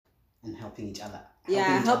and helping each other.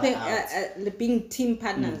 Helping out. Being team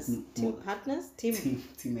partners.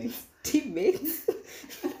 Teammates. Teammates.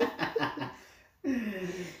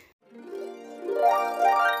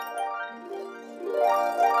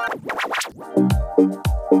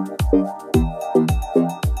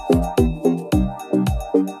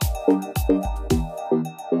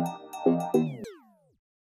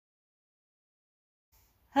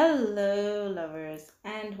 Hello, lovers,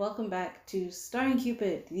 and welcome back to Starring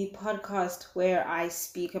Cupid, the podcast where I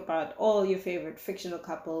speak about all your favorite fictional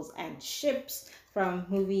couples and ships from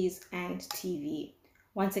movies and TV.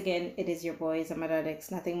 Once again, it is your boy Zamaradix,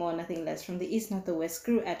 nothing more, nothing less, from the east, not the west,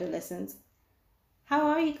 screw adolescents. How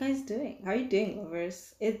are you guys doing? How are you doing,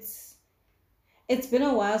 lovers? It's been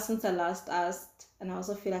a while since I last asked, and I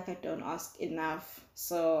also feel like I don't ask enough.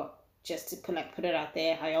 So just to put it out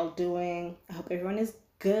there, how y'all doing? I hope everyone is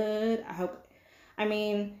good.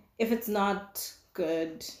 If it's not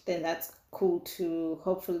good, then that's cool too.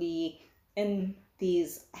 Hopefully, in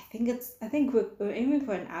these, I think we're aiming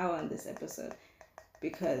for an hour on this episode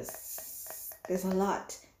because there's a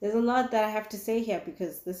lot. There's a lot that I have to say here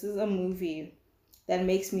because this is a movie that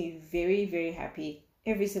makes me very, very happy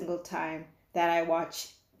every single time that I watch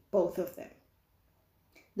both of them.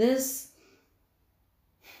 This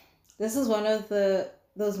is one of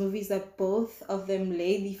those movies that both of them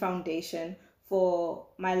lay the foundation for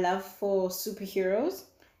my love for superheroes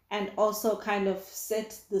and also kind of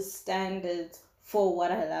set the standards for what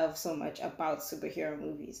I love so much about superhero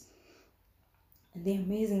movies. And the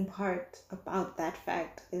amazing part about that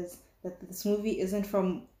fact is that this movie isn't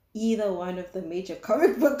from either one of the major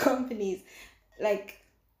comic book companies. Like,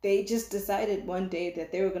 they just decided one day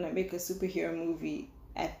that they were going to make a superhero movie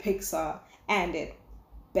at Pixar, and it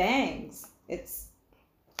bangs. It's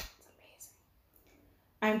amazing.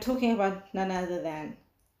 I'm talking about none other than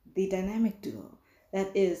the dynamic duo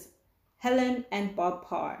that is Helen and Bob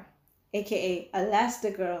Parr, aka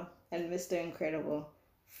Elastigirl and Mr. Incredible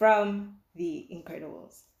from The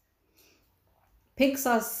Incredibles.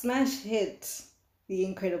 Pixar's smash hit The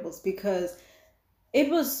Incredibles because it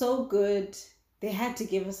was so good they had to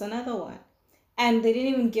give us another one. And they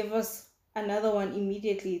didn't even give us another one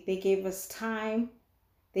immediately. They gave us time.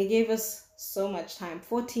 They gave us so much time,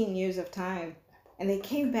 14 years of time. And they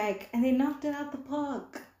came back and they knocked it out the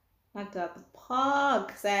park. Knocked it out the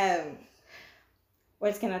park, Sam.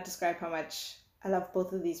 Words cannot describe how much I love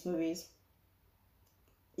both of these movies.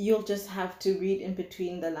 You'll just have to read in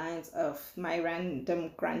between the lines of my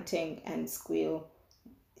random grunting and squeals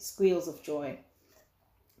of joy.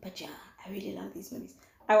 But yeah, I really love these movies.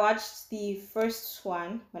 I watched the first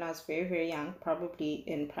one when I was very, very young, probably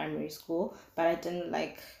in primary school, but I didn't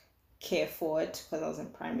care for it because I was in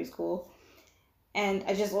primary school. And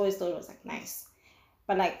I just always thought it was nice.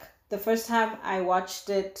 But the first time I watched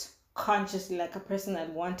it consciously, like a person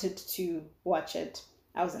that wanted to watch it,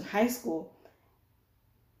 I was in high school.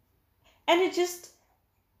 And it just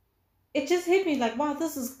hit me wow,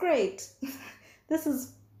 this is great. This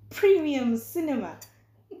is premium cinema.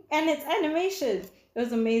 And it's animation. It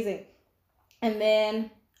was amazing. And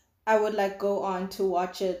then I would go on to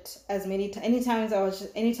watch it as many times. Anytime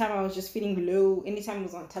I was just feeling low, anytime it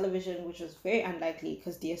was on television, which was very unlikely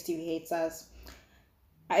because DSTV hates us.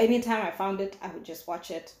 Anytime I found it, I would just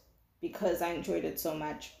watch it because I enjoyed it so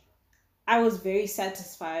much. I was very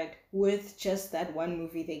satisfied with just that one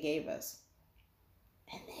movie they gave us.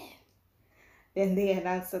 And then they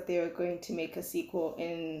announced that they were going to make a sequel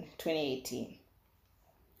in 2018.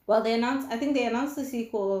 Well, I think they announced the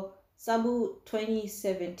sequel Sabu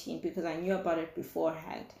 2017 because I knew about it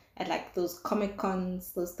beforehand at those Comic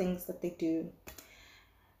Cons, those things that they do.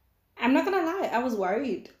 I'm not gonna lie, I was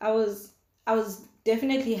worried. I was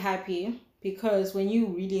definitely happy because when you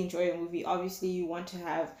really enjoy a movie, obviously you want to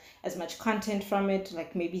have as much content from it,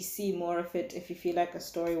 maybe see more of it if you feel like a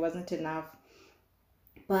story wasn't enough.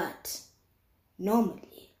 But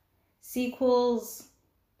normally, sequels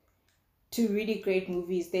to really great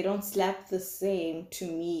movies, they don't slap the same, to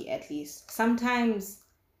me at least. Sometimes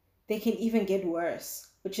they can even get worse,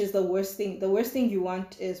 which is the worst thing. The worst thing you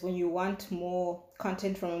want is when you want more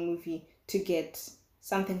content from a movie to get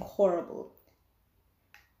something horrible.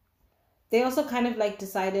 They also kind of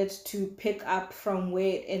decided to pick up from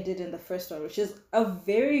where it ended in the first one, which is a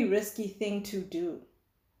very risky thing to do.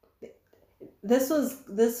 This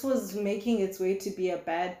was making its way to be a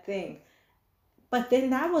bad thing. But then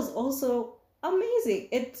that was also amazing.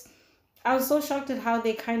 I was so shocked at how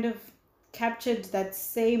they kind of captured that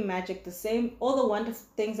same magic, all the wonderful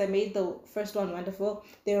things that made the first one wonderful.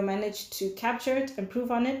 They managed to capture it,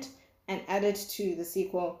 improve on it, and add it to the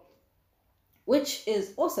sequel, which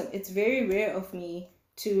is awesome. It's very rare of me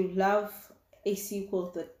to love a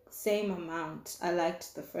sequel the same amount I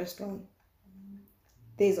liked the first one.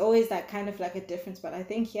 There's always that kind of like a difference, but I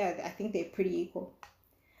think they're pretty equal.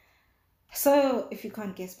 So, if you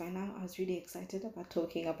can't guess by now, I was really excited about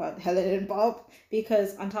talking about Helen and Bob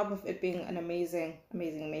because, on top of it being an amazing,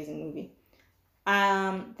 amazing, amazing movie,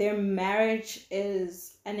 their marriage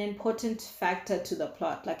is an important factor to the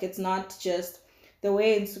plot. Like, it's not just the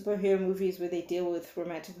way in superhero movies where they deal with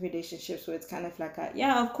romantic relationships, where it's kind of like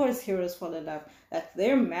of course heroes fall in love. Like,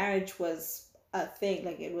 their marriage was a thing.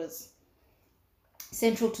 Like, it was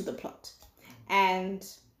central to the plot, and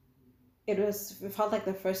it felt like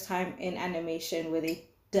the first time in animation where they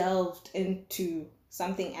delved into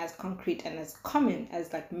something as concrete and as common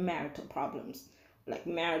as like marital problems, like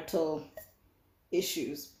marital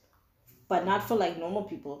issues, but not for like normal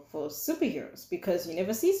people, for superheroes, because you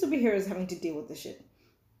never see superheroes having to deal with this shit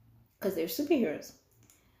because they're superheroes.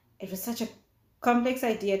 It was such a complex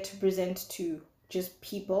idea to present to just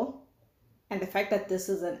people, and the fact that this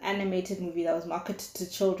is an animated movie that was marketed to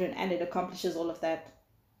children and it accomplishes all of that.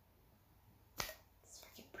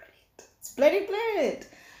 It's bloody brilliant.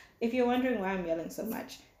 If you're wondering why I'm yelling so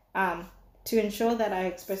much, to ensure that I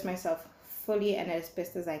express myself fully and as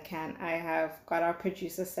best as I can, I have got our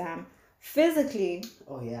producer Sam physically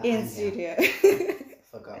in studio.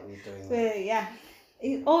 Forgot we were doing that. Yeah,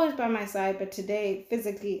 he's always by my side, but today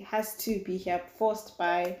physically has to be here, forced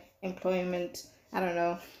by employment. I don't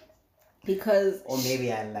know, because or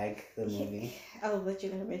maybe I like the movie. Oh, but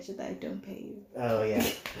you're gonna mention that I don't pay you. Oh yeah,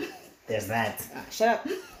 there's that. Shut up.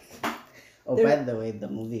 Oh, by the way, the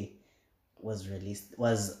movie was released. It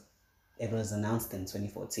was announced in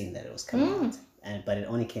 2014 that it was coming out, but it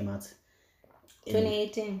only came out in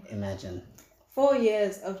 2018. Imagine 4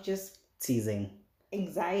 years of just teasing,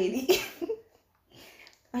 anxiety,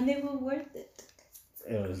 and they were worth it.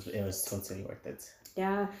 It was totally worth it.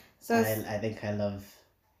 Yeah. So I think I love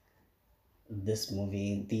these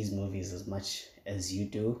movies as much as you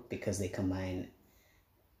do because they combine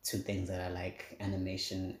two things that I like: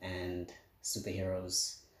 animation and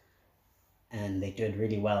superheroes, and they do it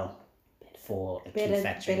really well for a Cute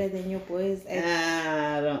Factory. Better than your boys.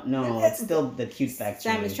 I don't know. It's still the Cute Factory.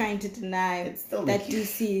 Sam is trying to deny that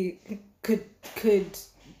DC could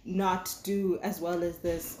not do as well as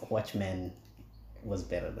this. Watchmen was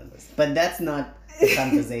better than this, but that's not the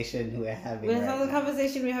conversation we're having. That's not the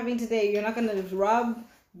conversation we're having today. You're not going to rob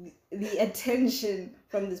the attention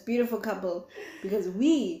from this beautiful couple because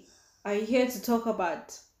we are here to talk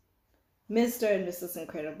about Mr. and Mrs.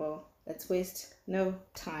 Incredible. Let's waste no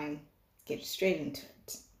time. Get straight into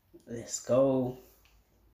it. Let's go.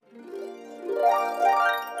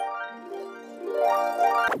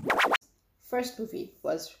 First movie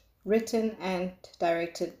was written and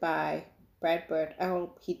directed by Brad Bird. I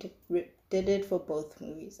hope he did it for both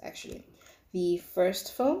movies, actually. The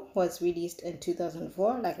first film was released in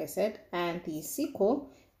 2004, like I said, and the sequel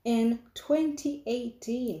in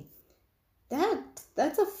 2018.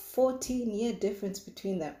 That's a 14-year difference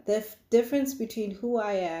between them. The difference between who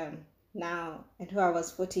I am now and who I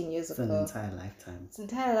was 14 years ago. It's an entire lifetime. It's an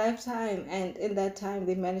entire lifetime, and in that time,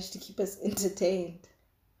 they managed to keep us entertained.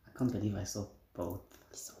 I can't believe I saw both.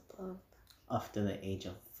 I saw both. After the age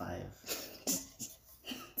of 5. It's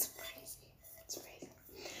crazy.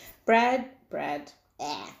 Brad.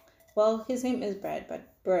 Well, his name is Brad,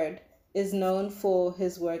 but Bird is known for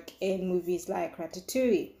his work in movies like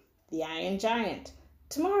Ratatouille, The Iron Giant,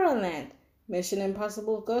 Tomorrowland, Mission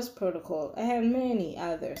Impossible Ghost Protocol, and many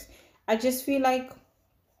others. I just feel like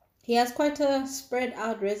he has quite a spread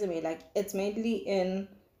out resume. Like, it's mainly in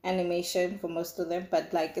animation for most of them,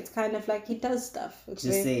 but like it's kind of like he does stuff.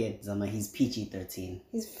 Say it, Zama. He's PG-13.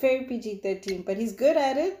 He's very PG-13, but he's good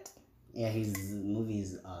at it. Yeah, his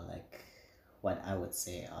movies are like what I would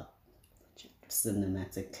say are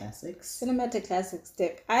cinematic classics.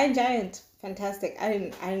 Iron Giant, fantastic. I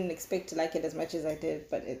didn't expect to like it as much as I did,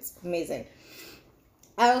 but it's amazing.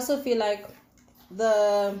 I also feel like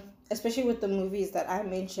especially with the movies that I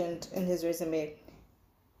mentioned in his resume,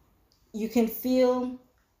 you can feel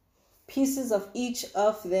pieces of each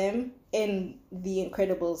of them in The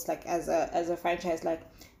Incredibles, like as a franchise. Like,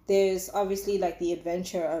 there's obviously like the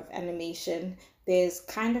adventure of animation. There's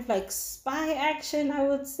kind of like spy action, I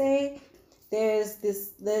would say. There's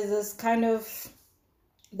this kind of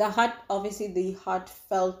the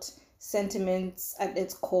heartfelt sentiments at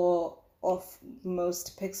its core of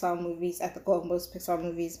most Pixar movies.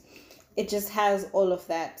 It just has all of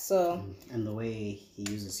that. So, and the way he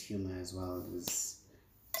uses humor as well is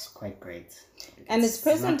quite great. And it's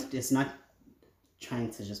present. It's not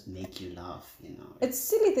trying to just make you laugh, you know. It's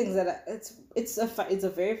silly things that are, it's a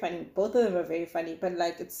very funny. Both of them are very funny, but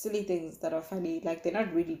like it's silly things that are funny. Like they're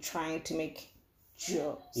not really trying to make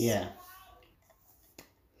jokes. Yeah.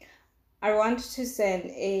 I want to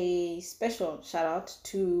send a special shout out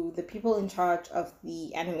to the people in charge of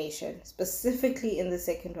the animation, specifically in the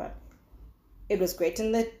second one. It was great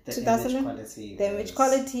in the 2000. The image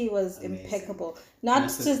quality was amazing. Impeccable. Not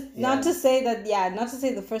to say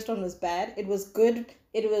the first one was bad. It was good.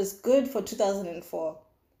 It was good for 2004.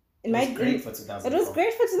 It was great for 2004. It was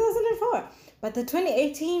great for 2004. But the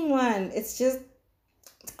 2018 one, it's just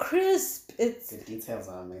crisp. The details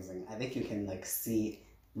are amazing. I think you can like see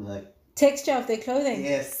the texture of their clothing.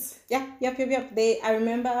 Yes. Yeah. Yep. I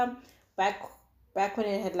remember back when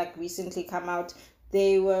it had like recently come out.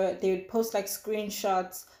 They would post like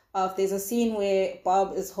screenshots of, there's a scene where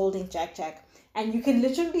Bob is holding Jack, and you can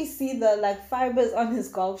literally see the like fibers on his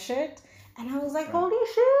golf shirt, and I was like, holy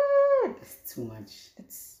shit! It's too much.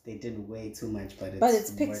 They did way too much, but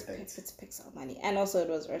it's Pixar money, and also it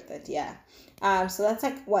was worth it. Yeah. So that's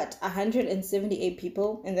like what 178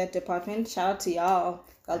 people in that department. Shout out to y'all.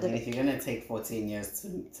 If you're gonna take 14 years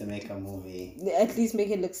to make a movie, at least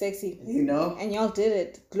make it look sexy, you know. And y'all did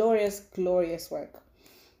it. Glorious work.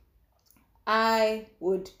 I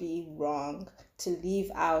would be wrong to leave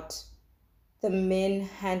out the men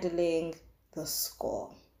handling the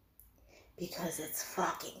score, because it's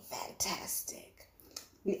fucking fantastic.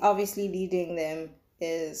 Obviously leading them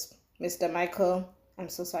is Mr. Michael. I'm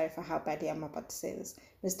so sorry for how badly I'm about to say this.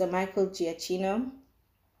 Mr. Michael Giacchino,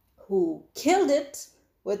 who killed it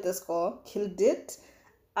with the score. Killed it.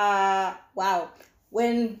 Wow.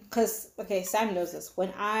 Sam knows this.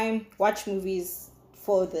 When I watch movies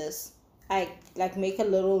for this, I like make a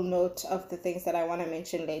little note of the things that I want to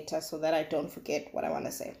mention later so that I don't forget what I want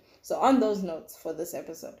to say. So on those notes for this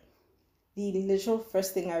episode, the literal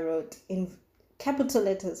first thing I wrote in capital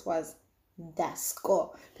letters was the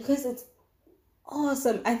score, because it's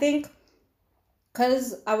awesome. I think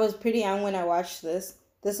because I was pretty young when I watched this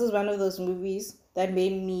was one of those movies that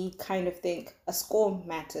made me kind of think a score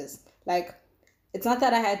matters. Like, it's not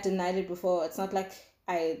that I had denied it before. It's not like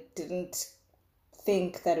I didn't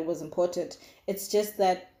think that it was important. It's just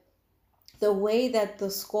that the way that the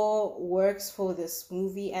score works for this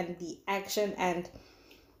movie and the action, and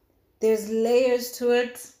there's layers to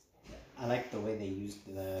it. I like the way they used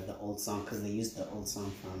the old song, because they used the old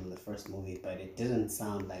song from the first movie, but it didn't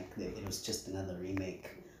sound like it was just another remake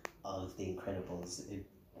of The Incredibles.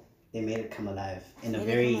 They made it come alive in a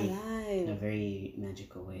very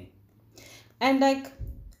magical way. And like,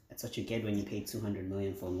 that's what you get when you pay $200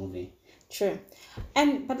 million for a movie. True.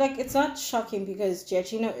 But like, it's not shocking, because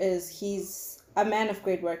Giacchino he's a man of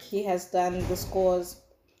great work. He has done the scores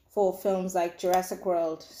for films like Jurassic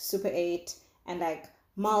World, Super 8, and like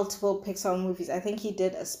multiple Pixar movies. I think he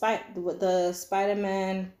did the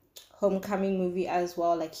Spider-Man Homecoming movie as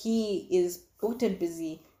well. Like, he is booked and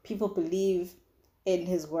busy. People believe in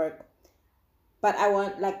his work. But I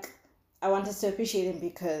want us to appreciate him,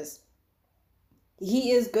 because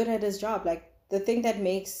he is good at his job. Like, the thing that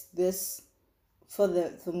makes this for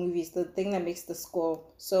the movies, the thing that makes the score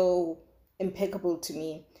so impeccable to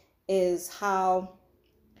me is how,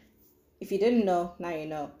 if you didn't know, now you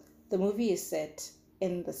know, the movie is set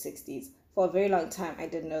in the 60s. For a very long time, I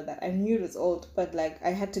didn't know that. I knew it was old, but like,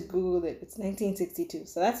 I had to Google it. It's 1962.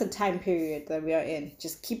 So that's a time period that we are in.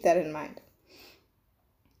 Just keep that in mind.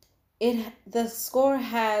 The score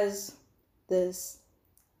has this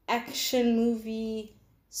action movie,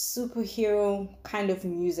 superhero kind of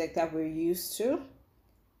music that we're used to,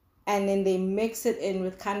 and then they mix it in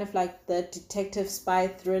with kind of like the detective spy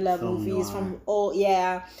thriller movies from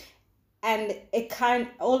and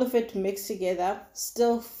all of it mixed together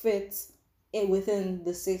still fits it within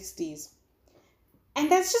the 60s,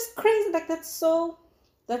 and that's just crazy. Like, that's so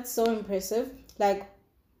impressive. Like,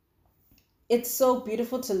 it's so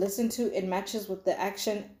beautiful to listen to. It matches with the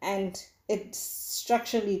action, and it's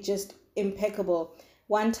structurally just impeccable.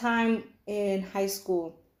 One time in high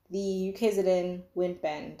school, the UKZN Wind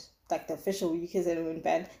Band, like the official UKZN Wind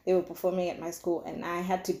Band, they were performing at my school, and I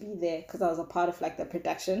had to be there because I was a part of like the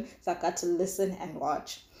production. So I got to listen and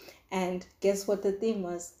watch. And guess what the theme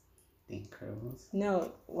was? The Incredibles?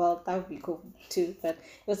 No, well, that would be cool too. But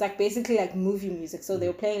it was like basically like movie music. So they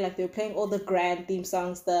were playing all the grand theme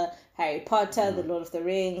songs, the Harry Potter, the Lord of the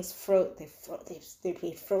Rings, they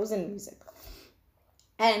played Frozen music.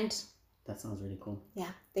 And that sounds really cool.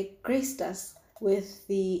 Yeah, they graced us with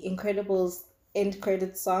the Incredibles end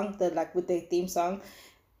credit song, with their theme song.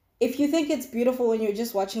 if you think it's beautiful when you're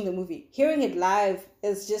just watching the movie, hearing it live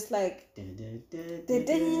is just like. Can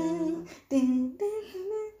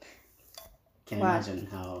Wow. imagine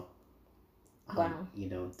how Wow.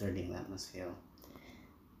 thrilling that must feel.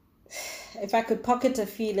 If I could pocket a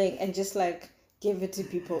feeling and just like give it to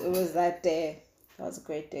people, it was that day. That was a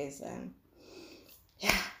great day, Sam.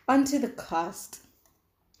 Yeah. Onto the cast.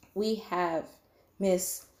 We have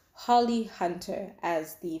Miss Holly Hunter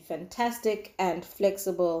as the fantastic and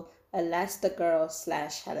flexible Elastigirl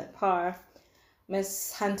 / Helen Parr.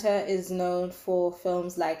 Miss Hunter is known for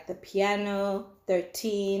films like The Piano,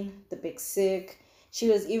 13, The Big Sick. She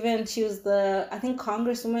was the, I think,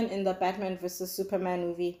 congresswoman in the Batman vs. Superman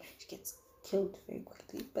movie. She gets killed very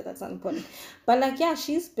quickly, but that's not important. But like, yeah,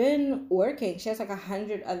 she's been working. She has like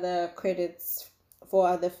 100 other credits for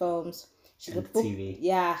other films. She's And a book, TV.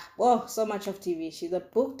 yeah. Whoa, so much of TV. She's a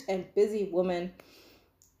booked and busy woman.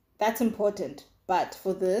 That's important. But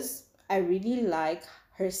for this, I really like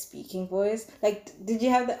her speaking voice. Like, did you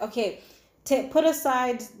have the okay? Put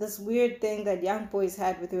aside this weird thing that young boys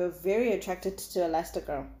had where they were very attracted to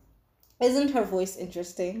Elastigirl. Isn't her voice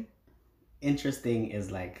interesting? Interesting is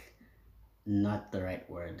like not the right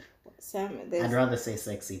word. Sam, I'd rather say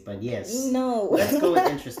sexy, but yes. No. Let's go with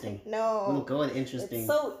interesting. No. We'll go with interesting. It's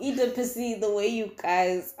so Oedipusy the way you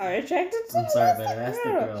guys are attracted to I'm sorry, but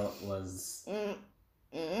Elastigirl. Elastigirl was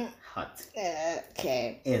Mm. hot.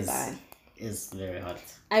 Okay. Is Fine. is very hot.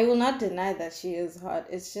 I will not deny that she is hot.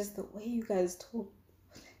 It's just the way you guys talk.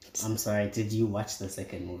 I'm sorry. Did you watch the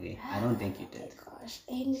second movie? I don't think you did. Oh my gosh.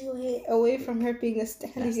 Anyway, away from her being a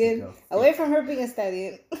stallion. Elastigirl. Away from her being a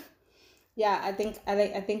stallion. Yeah, I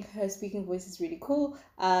think her speaking voice is really cool.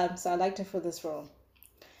 So I liked her for this role.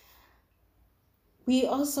 We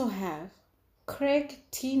also have Craig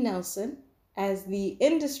T. Nelson as the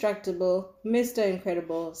indestructible Mr.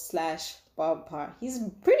 Incredible / Bob Parr. He's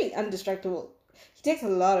pretty indestructible. He takes a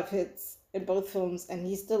lot of hits in both films and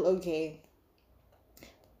he's still okay.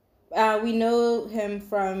 We know him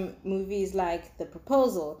from movies like The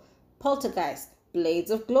Proposal, Poltergeist,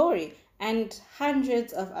 Blades of Glory, and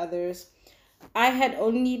hundreds of others. I had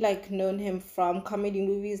only known him from comedy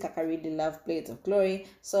movies. I really love Blades of Glory,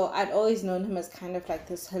 so I'd always known him as kind of like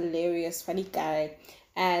this hilarious, funny guy.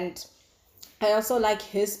 And I also like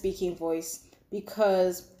his speaking voice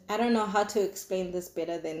because I don't know how to explain this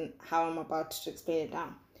better than how I'm about to explain it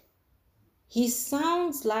now. He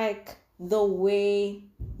sounds like the way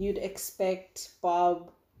you'd expect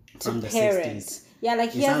Bob to From the parent. 60s. Yeah,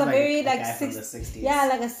 he has a very a guy from the 60s. Yeah,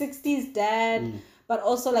 like a 60s dad. But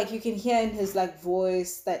also, you can hear in his,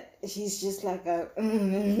 voice that he's just like a,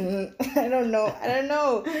 I don't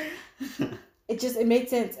know. It made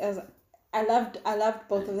sense. As I loved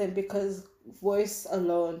both of them because voice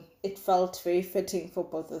alone, it felt very fitting for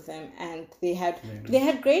both of them. And they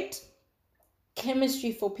had great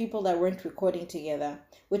chemistry for people that weren't recording together,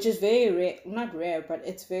 which is very rare, not rare, but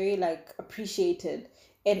it's very, appreciated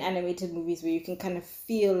in animated movies where you can kind of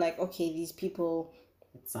feel okay, these people...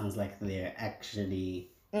 It sounds like they're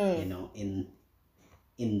actually, in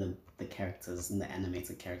the characters, in the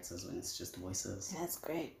animated characters when it's just voices. That's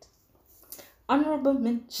great. Honorable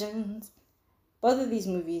mentions. Both of these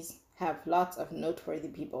movies have lots of noteworthy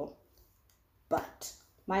people. But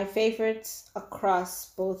my favorites across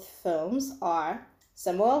both films are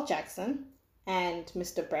Samuel L. Jackson and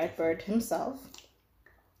Mr. Brad Bird himself.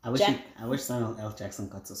 I wish Samuel L. Jackson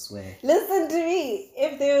got to swear. Listen to me.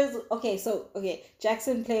 If there's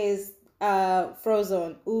Jackson plays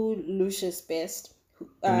Frozone, Lucius Best,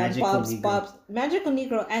 Bob's magical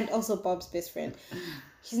Negro, and also Bob's best friend.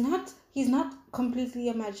 He's not completely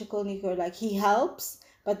a magical Negro. He helps,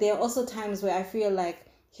 but there are also times where I feel like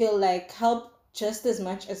he'll help just as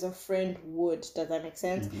much as a friend would. Does that make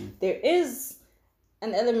sense? Mm-hmm. There is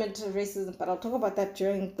an element of racism, but I'll talk about that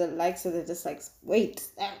during the so they're just wait.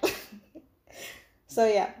 So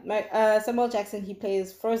yeah, Samuel Jackson, he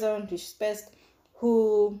plays Frozone, Lucius Best,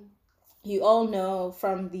 who you all know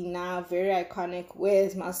from the now very iconic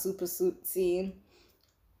 "Where's My Super Suit" scene.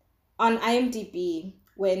 On IMDb,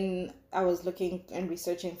 when I was looking and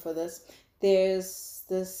researching for this, there's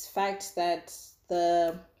this fact that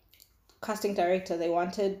the casting director, they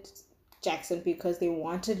wanted Jackson because they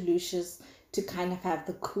wanted Lucius to kind of have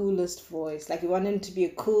the coolest voice. He wanted him to be a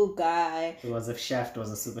cool guy. It was if Shaft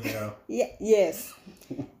was a superhero. Yeah, yes.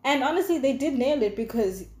 And honestly, they did nail it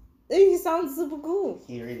because he sounds super cool.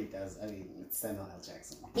 He really does. I mean, it's Samuel L.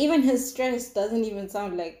 Jackson. Even his stress doesn't even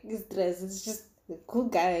sound like his stress. It's just a cool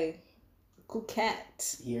guy. A cool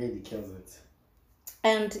cat. He really kills it.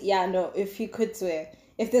 And yeah, no, if he could swear.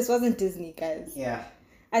 If this wasn't Disney, guys. Yeah.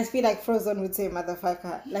 I feel like Frozone would say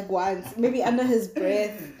motherfucker once. Maybe under his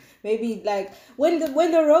breath. Maybe like when he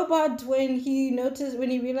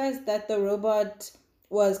realized that the robot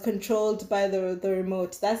was controlled by the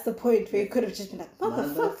remote. That's the point where he could have just been like,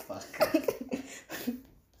 motherfucker.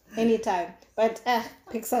 Anytime. But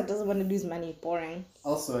Pixar doesn't want to lose money. Boring.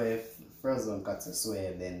 Also, if Frozen got to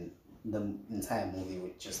swear, then the entire movie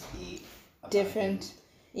would just be different. him.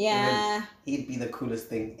 Yeah. He'd be the coolest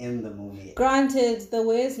thing in the movie. Granted, the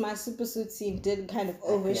Where's My Super Suit scene did kind of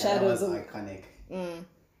overshadow. Yeah, that was iconic.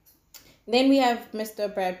 Then we have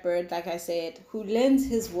Mr. Brad Bird, like I said, who lends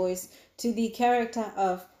his voice to the character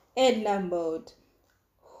of Edna Mode.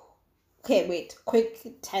 Okay, wait,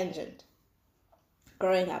 quick tangent.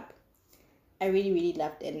 Growing up, I really, really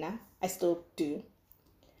loved Edna. I still do.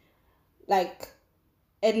 Like,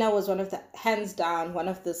 Edna was hands down, one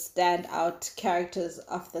of the standout characters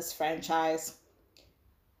of this franchise.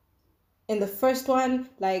 In the first one,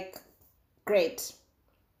 like, great.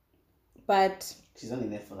 But she's only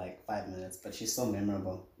there for like 5 minutes, but she's so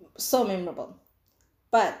memorable. So memorable.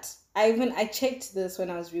 But I checked this when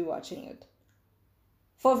I was rewatching it.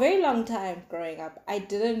 For a very long time growing up, I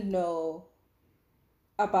didn't know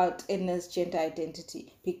about Edna's gender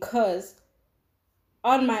identity because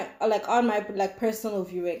on my personal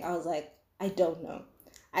viewing, I was like, I don't know.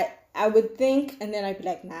 I would think, and then I'd be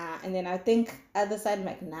like, nah, and then I think other side, I'm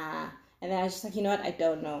like, nah. And then I was just like, you know what, I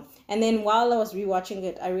don't know. And then while I was rewatching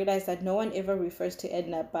it, I realized that no one ever refers to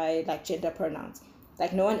Edna by like gender pronouns.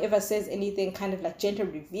 Like no one ever says anything kind of like gender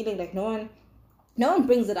revealing. Like no one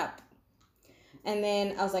brings it up. And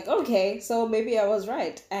then I was like, okay, so maybe I was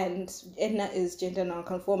right. And Edna is gender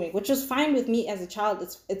non-conforming, which was fine with me as a child.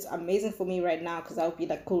 It's amazing for me right now because that would be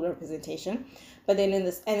like cool representation. But then in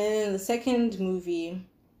the second movie,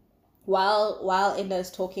 while Edna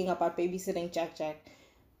is talking about babysitting Jack,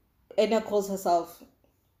 Edna calls herself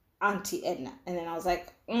Auntie Edna. And then I was like,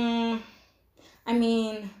 I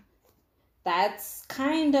mean, that's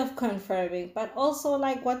kind of confirming. But also,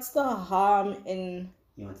 like, what's the harm in...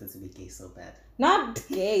 You wanted to be gay so bad. Not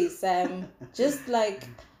gay, Sam. Just like...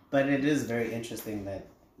 But it is very interesting that,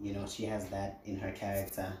 you know, she has that in her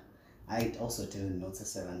character. I also didn't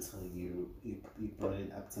notice it until you brought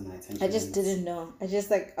it up to my attention. I just didn't know. I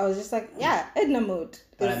was just like, yeah, Edna Mode.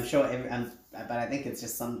 But I'm sure but I think it's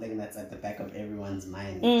just something that's at the back of everyone's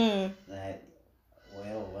mind that,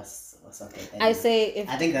 well, what's up with Edna? I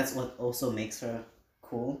think that's what also makes her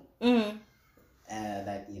cool.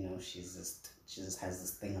 That, you know, she just has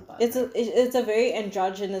this thing about her. It's a very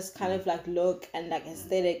androgynous kind of like look and like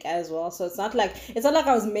aesthetic as well. So it's not like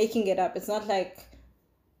I was making it up. It's not like,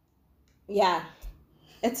 yeah,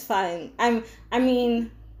 it's fine. I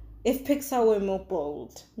mean, if Pixar were more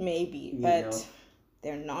bold, maybe, but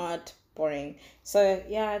they're not. Boring. So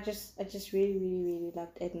yeah, I just really, really, really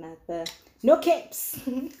loved Edna. The no capes.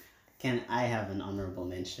 Can I have an honorable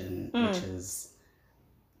mention, which is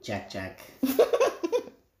Jack?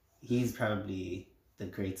 He's probably the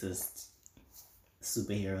greatest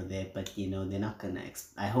superhero there, but you know they're not gonna.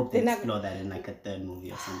 I hope they explore that in like a third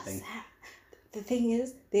movie or something. Sam, the thing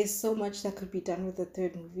is, there's so much that could be done with the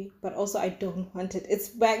third movie, but also I don't want it. It's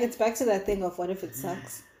back to that thing of what if it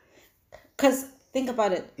sucks? Because think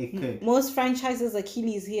about it. It could. Most franchises'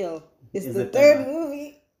 Achilles' heel is the third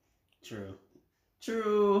movie. True.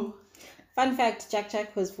 Fun fact: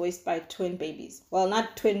 Jack was voiced by twin babies. Well,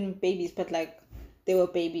 not twin babies, but like they were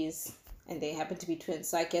babies and they happened to be twins.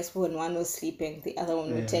 So I guess when one was sleeping, the other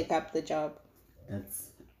one would take up the job. That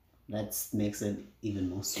makes it even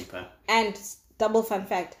more super. And double fun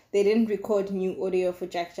fact, they didn't record new audio for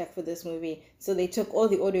Jack for this movie. So they took all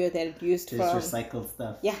the audio that it used from... recycled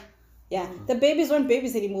stuff. Yeah. The babies weren't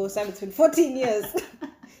babies anymore, Sam. It's been 14 years.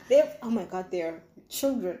 Oh my God, they're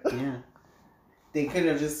children. Yeah. They could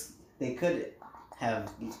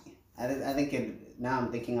have... I think now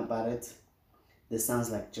I'm thinking about it, this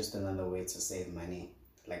sounds like just another way to save money.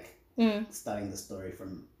 Like starting the story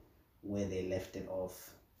from where they left it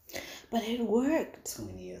off. But it worked.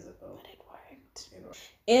 20 years ago. But it worked.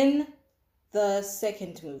 In the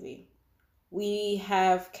second movie, we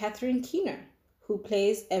have Catherine Keener, who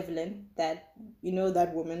plays Evelyn, that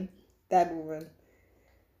woman.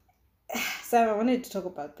 Sam, I wanted to talk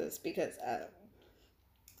about this because...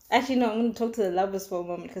 Actually, no, I'm going to talk to the lovers for a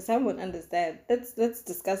moment because Sam won't understand. Let's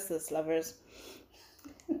discuss this, lovers.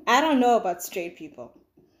 I don't know about straight people.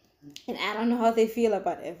 And I don't know how they feel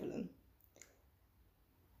about Evelyn.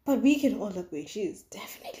 But we can all agree she is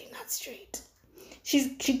definitely not straight.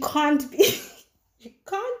 She can't be. She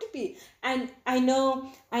can't be. And I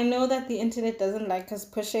know that the internet doesn't like us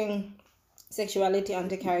pushing sexuality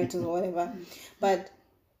onto characters or whatever. But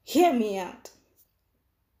hear me out.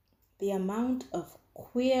 The amount of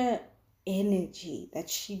queer energy that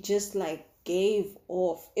she just like gave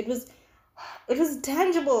off. It was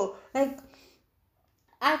tangible. Like,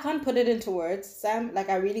 I can't put it into words, Sam. Like,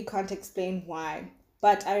 I really can't explain why.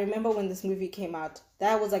 But I remember when this movie came out,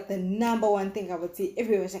 that was like the number one thing I would see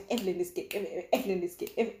everywhere. Was like, Evelyn is gay, Evelyn is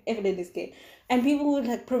gay, Evelyn is gay. And people would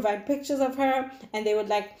like provide pictures of her, and they would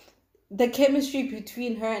like, the chemistry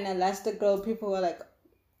between her and Elastigirl, people were like,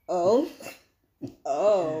 oh,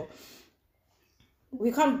 oh.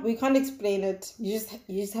 We can't explain it. You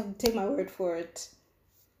just have to take my word for it.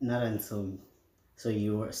 Not until. So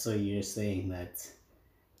you're saying that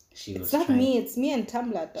she was It's not trying. me, it's me and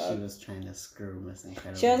Tumblr, She dog. was trying to screw Miss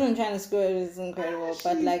Incredible. She wasn't trying to screw it, it was incredible.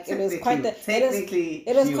 But like, it was quite the Technically,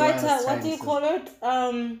 it was she quite was a, what trying do you to- call it?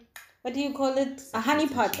 What do you call it? A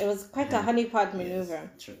honeypot. It was quite a honeypot maneuver.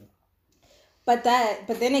 Yes, true. But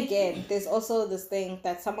then again, there's also this thing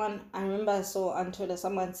that someone, I remember I saw on Twitter,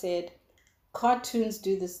 someone said cartoons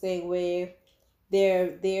do this thing where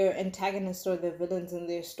their antagonists or the villains in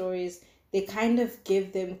their stories, they kind of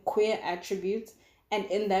give them queer attributes, and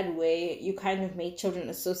in that way you kind of make children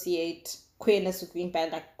associate queerness with being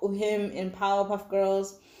bad, like him in Powerpuff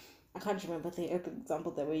Girls. I can't remember the other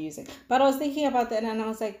example that we're using, but I was thinking about that and I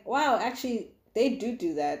was like, wow, actually they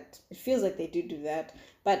do that. It feels like they do that.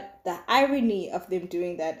 But the irony of them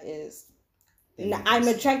doing that is, I'm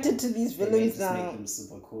attracted to these villains now. Make them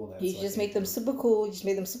super cool. You just make them super cool. You just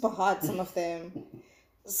make them super hot. Some of them.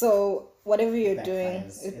 So whatever you're doing,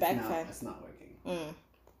 it backfires. It's not working.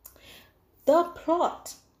 The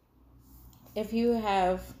plot. If you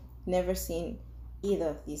have never seen either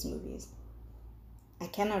of these movies, I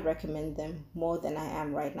cannot recommend them more than I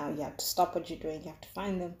am right now. You have to stop what you're doing. You have to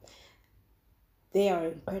find them. They are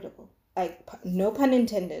incredible. Like, no pun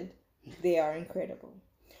intended. They are incredible.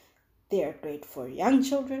 They are great for young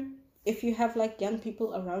children. If you have like young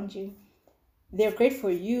people around you, they're great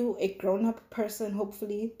for you, a grown-up person,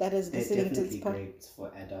 hopefully, that is listening to this podcast. Great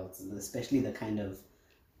for adults, especially the kind of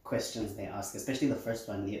questions they ask, especially the first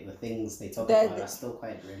one. The things they talk about are still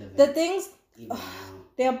quite relevant. The things, even now.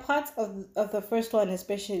 There are parts of the first one,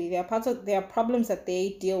 especially. There are problems that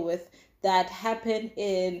they deal with that happen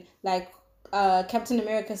in like Captain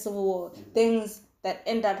America: Civil War. Mm-hmm. Things that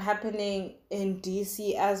end up happening in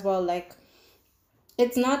DC as well. Like,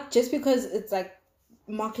 it's not just because it's like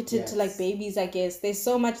marketed to like babies, I guess. There's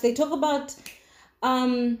so much. They talk about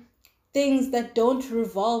things that don't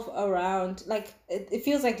revolve around, like, it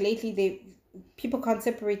feels like lately people can't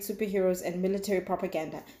separate superheroes and military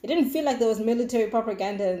propaganda. It didn't feel like there was military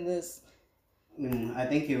propaganda in this. I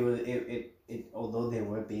think it although they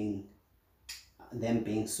were being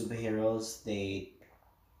superheroes, they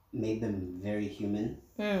made them very human.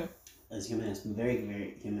 As very,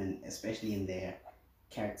 very human, especially in their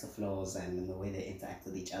character flaws and in the way they interact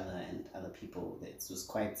with each other and other people. It's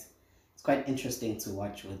quite interesting to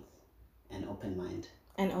watch with an open mind.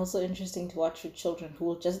 And also interesting to watch with children who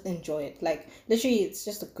will just enjoy it. Like, literally, it's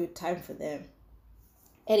just a good time for them.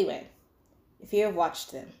 Anyway, if you have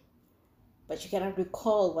watched them, but you cannot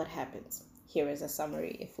recall what happens, here is a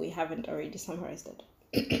summary if we haven't already summarized it.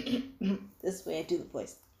 This way I do the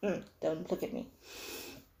voice. Don't look at me.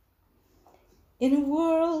 In a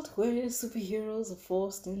world where superheroes are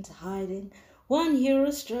forced into hiding, one hero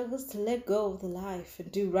struggles to let go of the life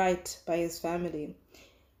and do right by his family.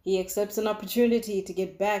 He accepts an opportunity to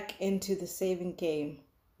get back into the saving game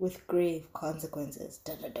with grave consequences.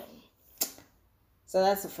 Dun-dun-dun. So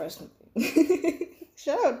that's the first movie.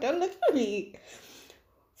 Shut up, don't look at me.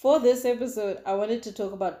 For this episode, I wanted to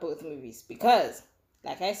talk about both movies because,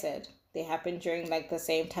 like I said, they happen during like the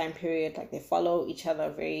same time period. Like, they follow each other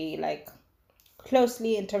very like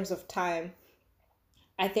closely in terms of time.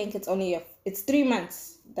 I think it's 3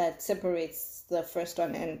 months that separates the first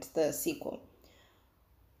one and the sequel.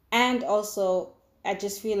 And also, I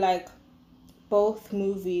just feel like both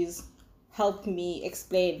movies help me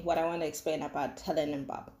explain what I want to explain about Helen and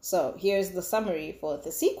Bob. So here's the summary for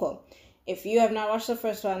the sequel. If you have not watched the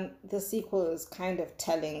first one, the sequel is kind of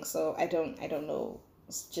telling. So I don't know.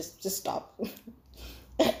 Just stop.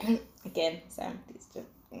 Again, Sam, please just.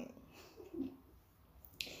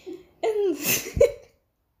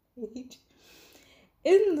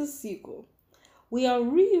 In the sequel, we are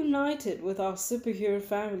reunited with our superhero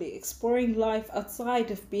family, exploring life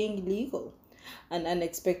outside of being legal. An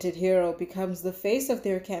unexpected hero becomes the face of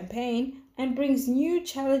their campaign and brings new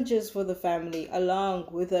challenges for the family, along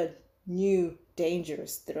with a new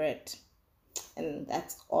dangerous threat. And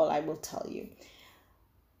that's all I will tell you.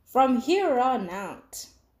 From here on out,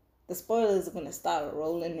 the spoilers are going to start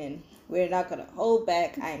rolling in. We're not going to hold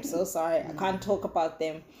back. I am so sorry. I can't talk about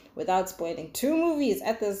them without spoiling 2 movies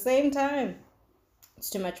at the same time. It's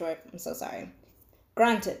too much work. I'm so sorry.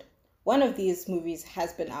 Granted, one of these movies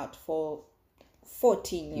has been out for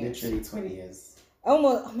 14 years. Literally 20 years.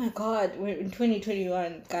 Almost. Oh my God, we're in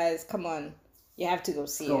 2021, guys. Come on, you have to go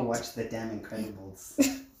see Go it. watch the damn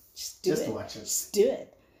Incredibles. Just watch it. Just do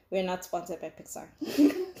it. We're not sponsored by Pixar.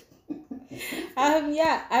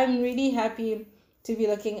 Yeah, I'm really happy to be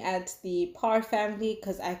looking at the Parr family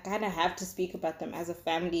because I kind of have to speak about them as a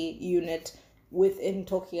family unit within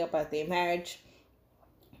talking about their marriage.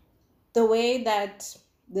 The way that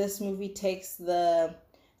this movie takes the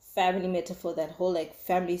family metaphor, that whole like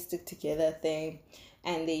family stick together thing,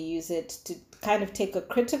 and they use it to kind of take a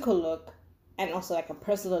critical look and also like a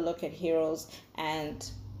personal look at heroes,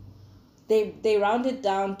 and they round it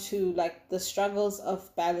down to like the struggles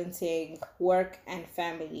of balancing work and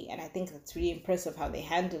family, and I think that's really impressive how they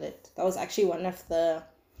handle it. That was actually one of the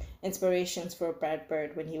inspirations for Brad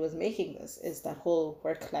Bird when he was making this, is that whole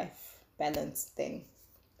work-life balance thing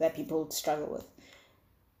that people struggle with.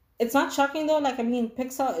 It's not shocking though. Like, I mean,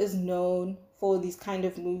 Pixar is known for these kind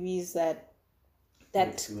of movies that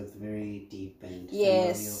with very deep and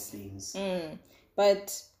yes, familial themes.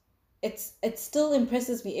 But it still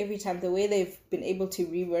impresses me every time the way they've been able to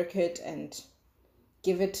rework it and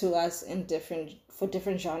give it to us in different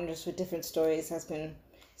genres for different stories has been,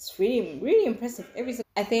 it's really really impressive.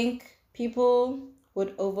 I think people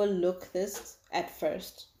would overlook this at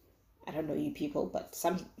first. I don't know you people, but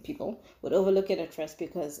some people would overlook it at first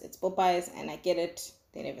because it's Popeyes, and I get it.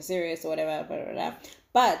 They're never serious or whatever, blah, blah, blah.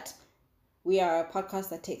 But we are a podcast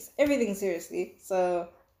that takes everything seriously. So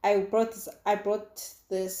I brought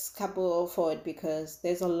this couple forward because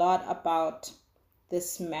there's a lot about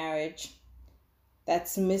this marriage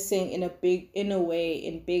that's missing in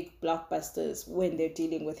big blockbusters when they're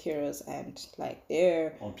dealing with heroes and like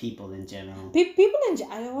they're or people in general.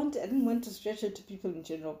 I didn't want to stretch it to people in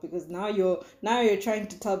general because now you're trying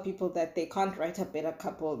to tell people that they can't write a better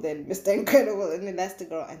couple than Mr. Incredible and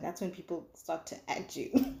Elastigirl, and that's when people start to add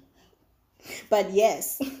you. But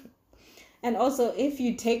yes. And also, if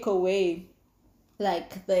you take away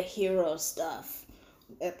like the hero stuff,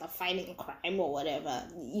 the fighting crime or whatever,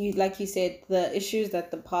 like you said, the issues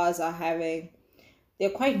that the Parrs are having, they're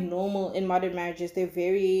quite normal in modern marriages. They're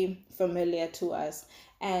very familiar to us,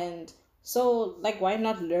 and so like why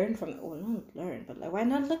not learn from it? Well, not learn, but like why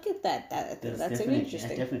not look at that? That's really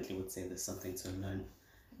interesting. I definitely would say there's something to learn.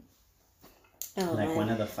 Oh, like man. One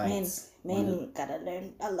of the fights. Man, gotta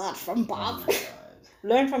learn a lot from Bob. Oh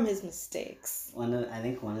learn from his mistakes. I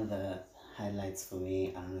think one of the highlights for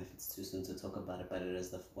me, I don't know if it's too soon to talk about it, but it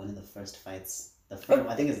is one of the first fights. I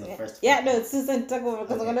think it's the first fight. Yeah, no, it's too soon to talk about it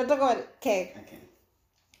because I'm going to talk about it. Okay.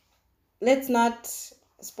 Let's not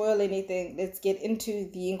spoil anything. Let's get into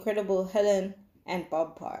the incredible Helen and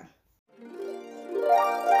Bob Parr.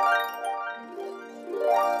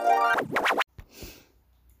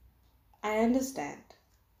 I understand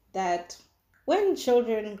that when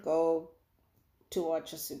children go to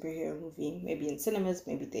watch a superhero movie, maybe in cinemas,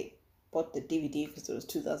 maybe they bought the DVD because it was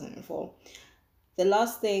 2004, the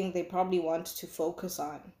last thing they probably want to focus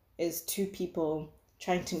on is two people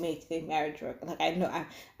trying to make their marriage work. Like,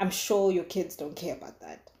 I'm sure your kids don't care about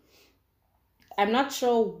that. I'm not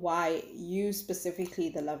sure why you specifically,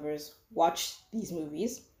 the lovers, watch these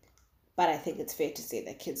movies, but I think it's fair to say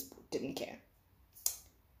that kids didn't care.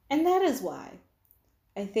 And that is why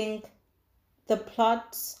I think the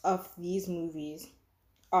plots of these movies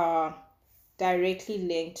are directly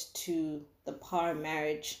linked to the Parr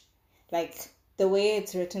marriage. Like, the way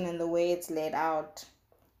it's written and the way it's laid out,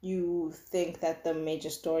 you think that the major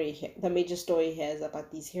story here is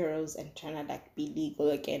about these heroes and trying to like be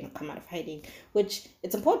legal again or come out of hiding, which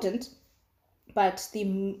it's important. But the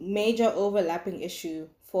major overlapping issue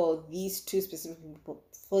for these two specific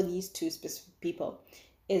people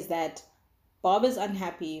is that Bob is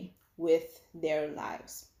unhappy with their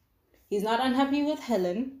lives. He's not unhappy with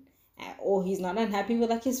Helen, or he's not unhappy with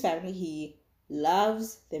like his family. He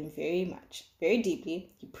loves them very much, very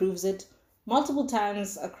deeply. He proves it multiple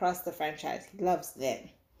times across the franchise. He loves them.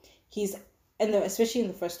 Especially in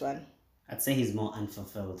the first one, I'd say he's more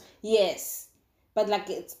unfulfilled. Yes, but like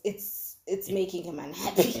it's making him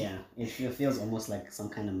unhappy. Yeah, it feels almost like some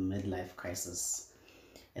kind of midlife crisis,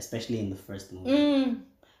 especially in the first movie.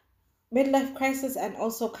 Midlife crisis, and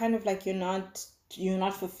also kind of like you're not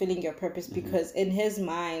fulfilling your purpose, because in his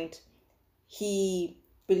mind, he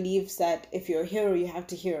believes that if you're a hero, you have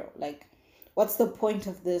to hero. Like, what's the point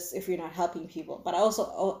of this if you're not helping people? But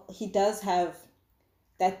also, he does have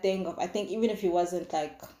that thing of, I think even if he wasn't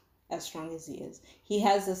like as strong as he is, he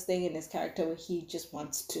has this thing in his character where he just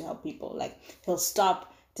wants to help people. Like, he'll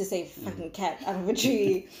stop to save a fucking cat out of a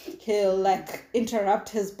tree. He'll like interrupt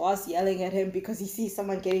his boss yelling at him because he sees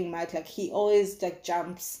someone getting mad. Like he always like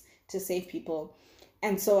jumps to save people.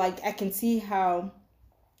 And so I can see how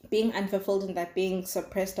being unfulfilled and that being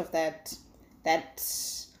suppressed of that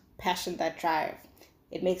passion, that drive,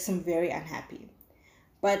 it makes him very unhappy.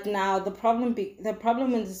 But now the problem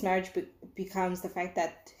in this marriage becomes the fact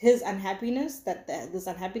that his unhappiness, this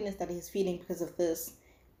unhappiness that he's feeling because of this,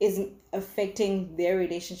 is affecting their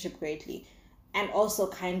relationship greatly, and also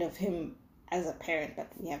kind of him as a parent.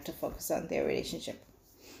 But we have to focus on their relationship.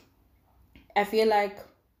 I feel like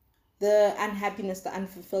the unhappiness, the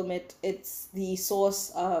unfulfillment, it's the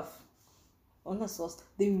source of, or not source,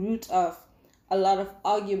 the root of a lot of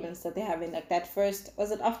arguments that they're having. Like that first, was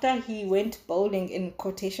it after he went bowling in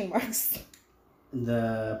quotation marks?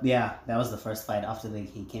 That was the first fight after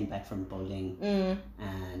he came back from bowling,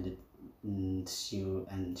 and she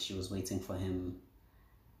was waiting for him,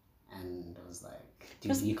 and I was like,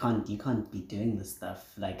 dude, you can't be doing this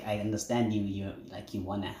stuff. Like, I understand you like you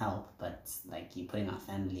want to help, but like you're putting our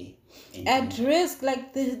family at risk.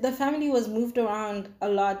 Like the family was moved around a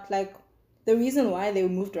lot. Like the reason why they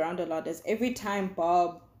moved around a lot is every time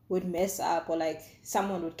Bob would mess up or like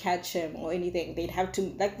someone would catch him or anything, they'd have to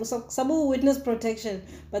like someone witness protection.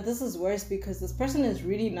 But this is worse because this person is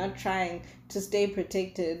really not trying to stay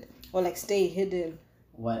protected or like stay hidden.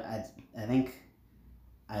 What I think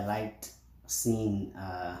I liked seeing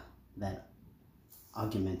that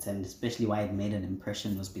argument, and especially why it made an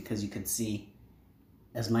impression, was because you could see,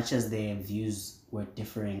 as much as their views were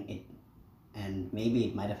differing, and maybe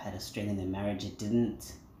it might have had a strain in their marriage, it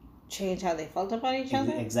didn't change how they felt about each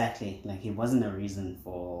other. Exactly. Like it wasn't a reason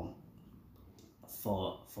for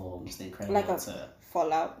Mr. Incredible like to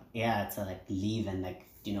fall out. Yeah, to like leave, and like,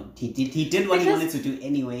 you know, he did what he wanted to do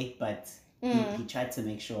anyway, but he tried to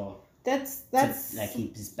make sure that's like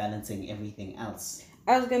he's balancing everything else.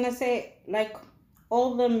 I was gonna say, like,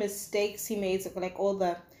 all the mistakes he made, like all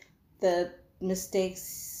the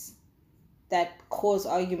mistakes that cause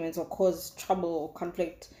arguments or cause trouble or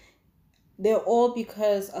conflict, they're all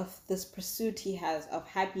because of this pursuit he has of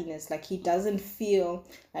happiness. Like he doesn't feel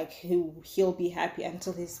like he'll be happy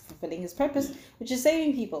until he's fulfilling his purpose, which is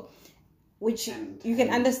saving people. Which you can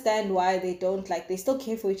understand why they don't, like, they still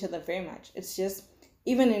care for each other very much. It's just,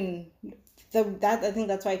 even in that, I think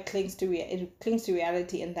that's why it clings to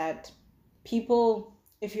reality, in that people,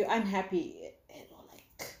 if you're unhappy, it'll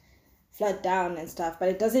like flood down and stuff, but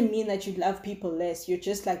it doesn't mean that you love people less. You're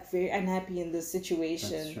just like very unhappy in this situation.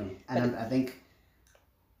 That's true. And I think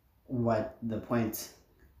what the point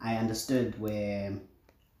I understood where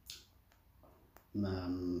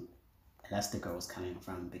Elastigirl was coming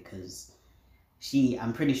from, because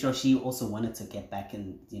I'm pretty sure she also wanted to get back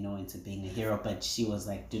into being a hero, but she was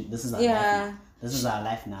like, dude, this is our life now. This is our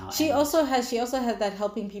life now. She also has that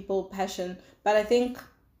helping people passion, but I think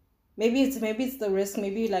maybe it's the risk.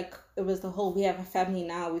 Maybe like it was the whole, we have a family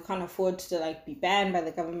now, we can't afford to like be banned by the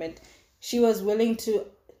government. She was willing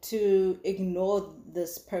to ignore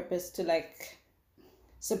this purpose, to like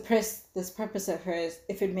suppress this purpose of hers,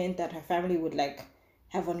 if it meant that her family would like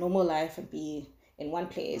have a normal life and be in one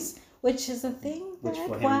place, which is a thing that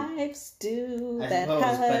wives do.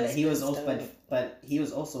 But he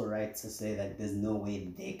was also right to say that there's no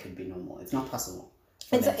way they could be normal. It's not possible.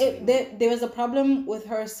 There was a problem with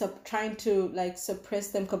her trying to like suppress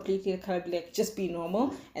them completely, kind of like just be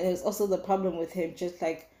normal, and there's also the problem with him just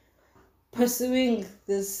like pursuing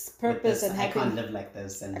this purpose and having, I can't live like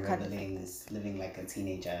this, and living like a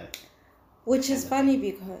teenager. Which is funny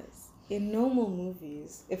because in normal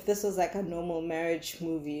movies, if this was like a normal marriage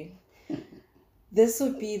movie, this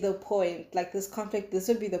would be the point, like this conflict, this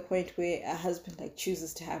would be the point where a husband like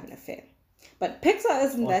chooses to have an affair. But Pixar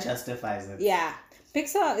isn't that justifies it. Yeah.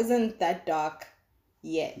 Pixar isn't that dark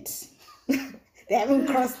yet. They haven't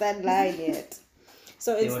crossed that line yet.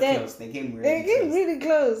 So instead, they came really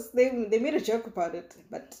close. They made a joke about it,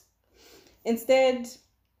 but instead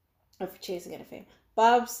of chasing an affair,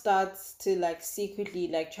 Bob starts to like secretly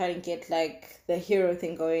like try and get like the hero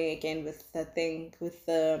thing going again, with the thing, with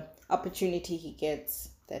the opportunity he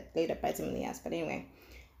gets that later bites him in the ass. But anyway,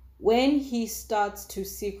 when he starts to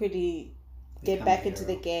secretly get back into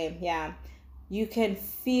the game, you can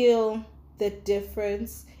feel the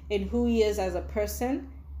difference in who he is as a person,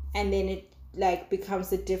 and then it like becomes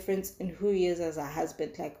the difference in who he is as a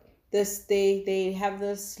husband. Like this, they have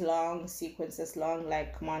this long sequence, this long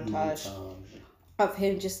like montage of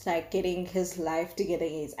him just like getting his life together,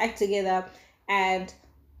 his act together, and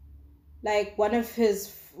like one of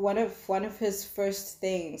his first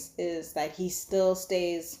things is that he still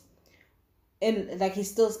stays and like he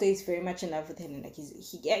still stays very much in love with her, and like he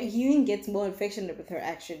even gets more affectionate with her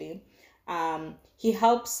actually. He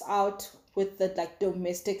helps out with the like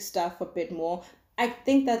domestic stuff a bit more. I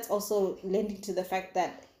think that's also lending to the fact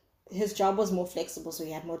that his job was more flexible, so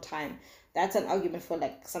he had more time. That's an argument for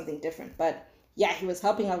like something different, but yeah, he was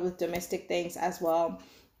helping out with domestic things as well.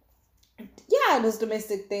 Yeah, those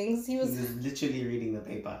domestic things. He was He's literally reading the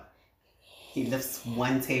paper. He lifts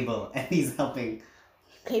one table and he's helping.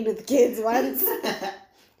 played with the kids once.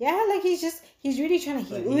 Yeah, like he's really trying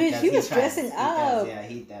to. He was dressing up. Yeah,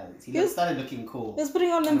 he does. He started looking cool. He was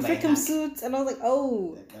putting on them freaking suits, and I was like,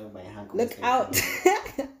 oh, look out!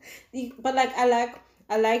 But like, I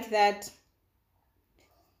like that.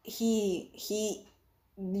 You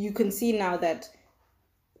can see now that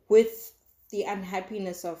with the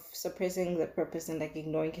unhappiness of suppressing the purpose and like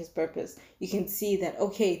ignoring his purpose, you can see that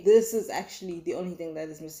okay, this is actually the only thing that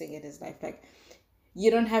is missing in his life. Like,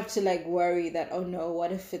 you don't have to like worry that, oh no,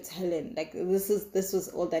 what if it's Helen? Like this was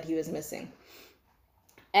all that he was missing.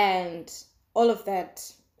 And all of that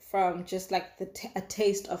from just like a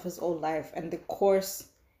taste of his old life and the course,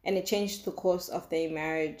 and it changed the course of their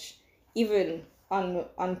marriage even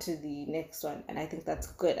onto the next one. And I think that's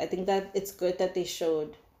good. I think that it's good that they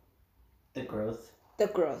showed the growth.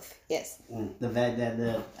 Yes. I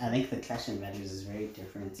think the clash in values is very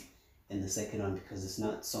different in the second one, because it's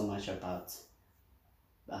not so much about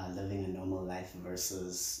living a normal life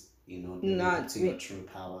versus living up to your true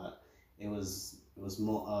power. It was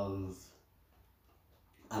more of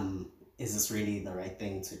is this really the right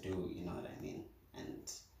thing to do? You know what I mean? And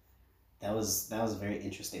that was very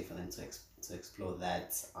interesting for them to explore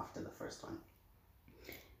that after the first one.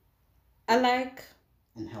 I like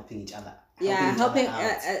and helping each other. Helping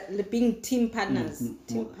being team partners,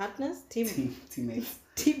 teammates.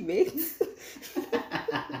 Teammates.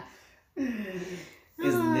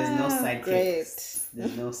 There's no sidekick.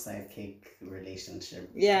 There's no sidekick relationship.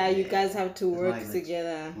 Yeah, you guys have to work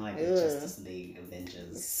together. Like the Justice League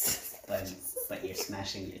Avengers, but you're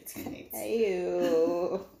smashing your teammates.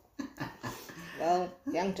 Ew. Well,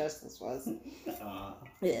 Young Justice was.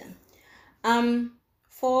 Yeah.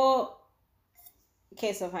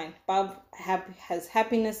 Okay, so fine. Bob has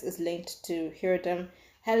happiness is linked to herodom.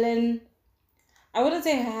 Helen, I wouldn't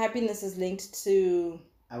say her happiness is linked to.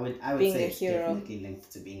 I would say it's definitely linked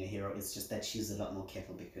to being a hero. It's just that she's a lot more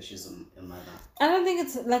careful because she's a mother. I don't think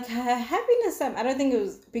it's like her happiness. I don't think it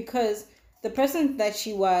was because the person that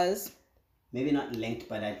she was. Maybe not linked,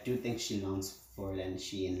 but I do think she longs for it and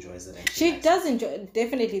she enjoys it. And she does enjoy.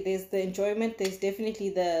 Definitely, there's the enjoyment. There's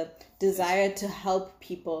definitely the desire to help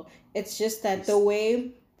people. It's just that the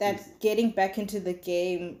way that getting back into the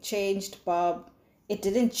game changed Bob. It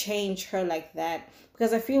didn't change her like that,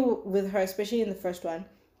 because I feel with her, especially in the first one,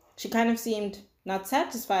 she kind of seemed not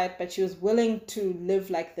satisfied, but she was willing to live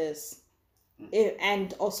like this,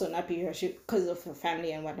 and also not be her because of her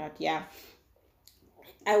family and whatnot. Yeah,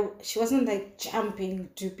 she wasn't like jumping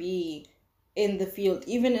to be in the field.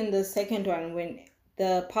 Even in the second one, when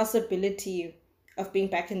the possibility of being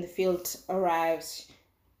back in the field arrives,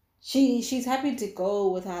 she's happy to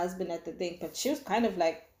go with her husband at the thing, but she was kind of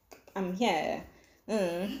like, I'm here.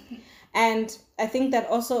 And I think that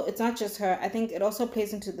also it's not just her. I think it also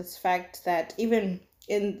plays into this fact that even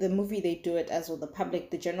in the movie they do it as well,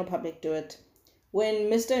 the general public do it. When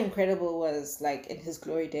Mr. Incredible was like in his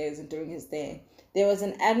glory days and during his day, there was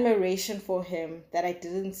an admiration for him that I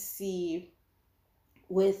didn't see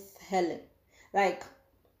with Helen. Like,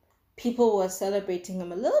 people were celebrating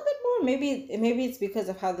him a little bit more. Maybe it's because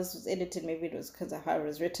of how this was edited. Maybe it was because of how it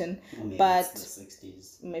was written. Maybe it's the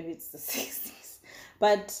 60s. Maybe it's the 60s.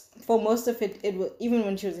 But for most of it, even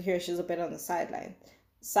when she was a hero, she was a bit on the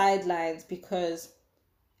sidelines, because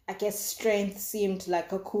I guess strength seemed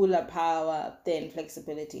like a cooler power than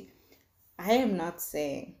flexibility. I am not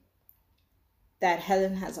saying that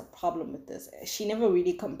Helen has a problem with this. She never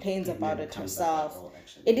really complains about it herself.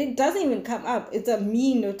 It doesn't even come up. It's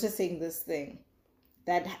me noticing this thing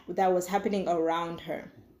that was happening around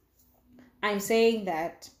her. I'm saying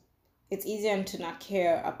that it's easier to not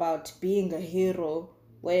care about being a hero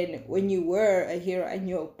when you were a hero in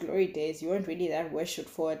your glory days. You weren't really that worshipped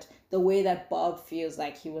for it the way that Bob feels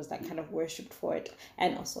like he was like kind of worshipped for it,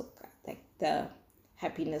 and also like the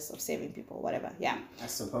happiness of saving people, whatever. Yeah, I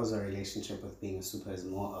suppose a relationship with being a super is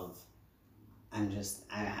more of I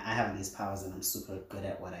have these powers and I'm super good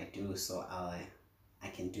at what I do, so I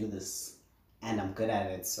can do this and I'm good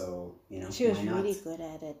at it, so she was really good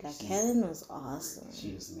at it. Like, Helen was awesome.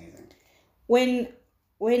 She was amazing.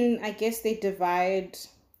 When I guess they divide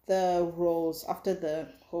the roles, after the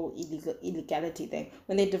whole illegality thing,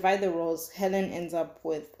 when they divide the roles, Helen ends up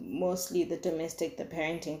with mostly the domestic, the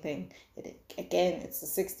parenting thing. Again, it's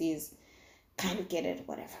the 60s. Kind of get it,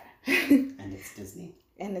 whatever. And it's Disney.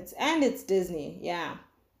 And it's Disney, yeah.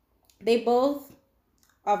 They both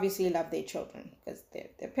obviously love their children because they're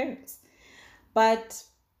their parents. But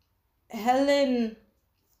Helen,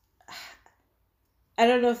 I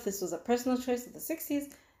don't know if this was a personal choice of the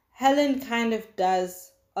 60s. Helen kind of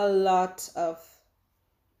does a lot of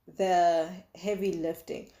the heavy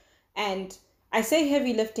lifting. And I say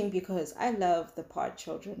heavy lifting because I love the Pod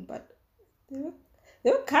children, but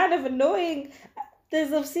they were kind of annoying.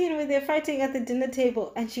 There's a scene where they're fighting at the dinner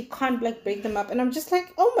table and she can't like break them up. And I'm just like,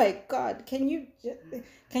 oh my God, can you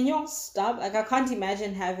all stop? Like, I can't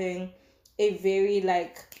imagine having a very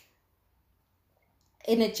like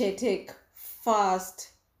energetic,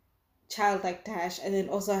 fast child like Dash, and then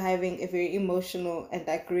also having a very emotional and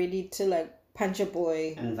like ready to like punch a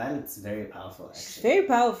boy. And Violet's very powerful, actually. She's very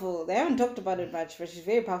powerful. They haven't talked about it much, but she's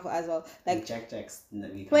very powerful as well. Like and Jack's, let's not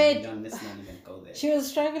even go there. She was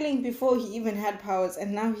struggling before he even had powers,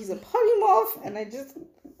 and now he's a polymorph, and it's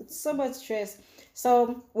so much stress.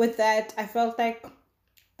 So with that, I felt like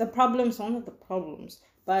one of the problems,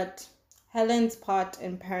 but Helen's part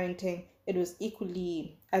in parenting, it was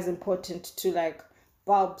equally as important to like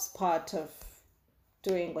Bob's part of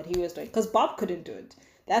doing what he was doing, because Bob couldn't do it.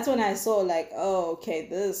 That's when I saw like, oh, okay,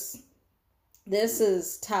 this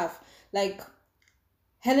is tough. Like,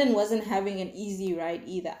 Helen wasn't having an easy ride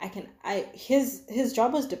either. His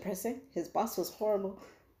job was depressing. His boss was horrible.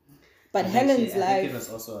 But and Helen's actually, I life, think it was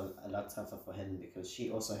also a lot tougher for Helen because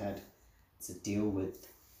she also had to deal with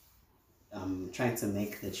trying to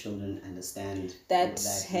make the children understand that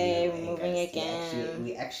hey, we're moving again.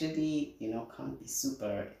 We actually can't be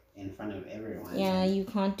super in front of everyone. Yeah, you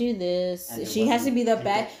can't do this. She has to be the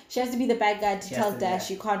bad. She has to be the bad guy to tell Dash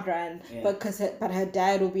she can't run. Yeah. But her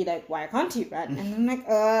dad will be like, why can't he run? And I'm like,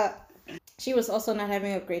 She was also not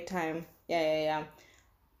having a great time. Yeah.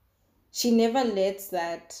 She never lets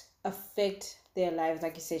that affect their lives.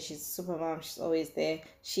 Like you said, she's a super mom. She's always there.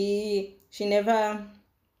 She never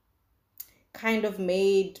kind of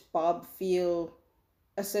made Bob feel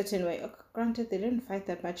a certain way. Granted, they didn't fight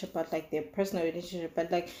that much about like their personal relationship,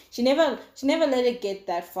 but like she never let it get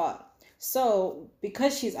that far. So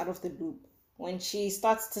because she's out of the loop, when she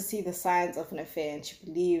starts to see the signs of an affair and she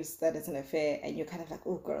believes that it's an affair, and you're kind of like,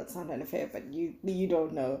 oh girl, it's not an affair, but you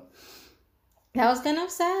don't know. That was kind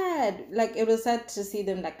of sad. Like, it was sad to see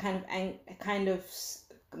them like kind of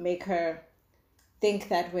make her think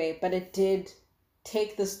that way, but it did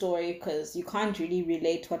take the story, because you can't really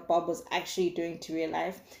relate what Bob was actually doing to real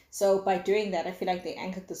life. So by doing that, I feel like they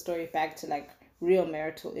anchored the story back to like real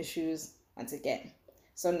marital issues once again.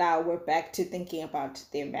 So now we're back to thinking about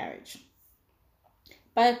their marriage.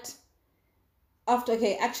 But after,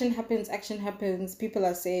 action happens, people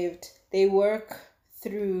are saved. They work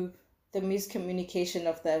through the miscommunication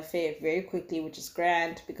of the affair very quickly, which is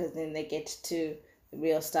grand, because then they get to the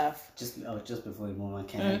real stuff. Just before we move on,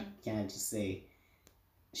 can I just say,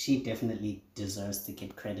 she definitely deserves to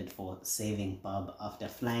get credit for saving Bob after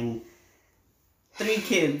flying 3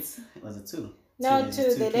 kids. Was it 2? No,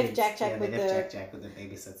 2. They left Jack with the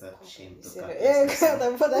babysitter. Shame.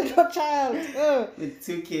 For that child. With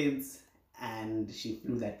 2 kids, and she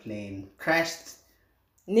flew that plane, crashed.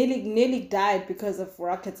 Nearly died because of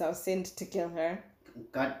rockets that were sent to kill her.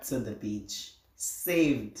 Got to the beach,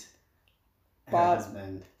 saved Bob. Her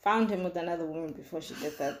husband. Found him with another woman before she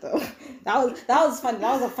did that though. that was fun.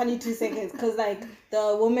 That was a funny 2 seconds, because like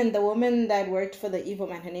the woman that worked for the evil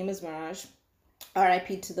man, her name is Mirage.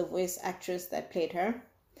 R.I.P. to the voice actress that played her.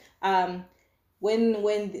 When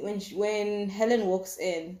Helen walks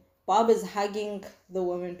in, Bob is hugging the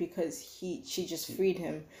woman because she just freed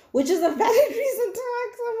him, which is a valid reason to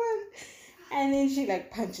hug someone. And then she like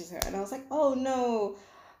punches her, and I was like, oh no,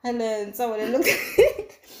 Helen, it's not what it looks like.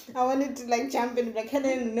 I wanted to like jump in and be like,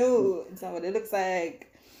 Helen, no, it's not what it looks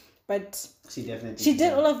like. But she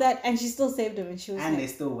did all of that, and she still saved him, and she was. And they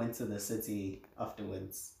still went to the city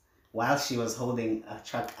afterwards, while she was holding a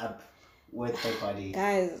truck up with her body.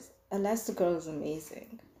 Guys, Elastigirl is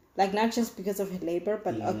amazing. Like, not just because of her labor,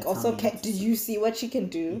 but also, did you see what she can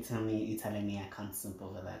do? You're telling me I can't simp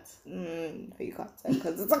over that. You can't simp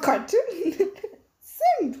because it's a cartoon.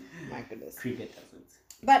 Simp! My goodness. Cricket does it.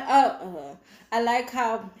 But I like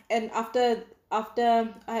how, and after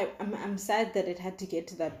after I'm sad that it had to get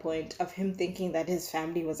to that point of him thinking that his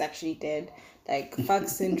family was actually dead. Like fuck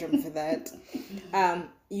syndrome for that.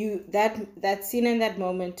 You that scene in that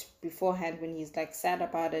moment beforehand when he's like sad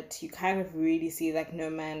about it, you kind of really see like, no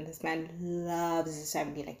man, this man loves his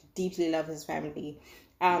family, like deeply loves his family.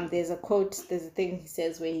 There's a quote, there's a thing he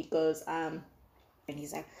says where he goes, and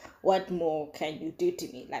he's like, what more can you do to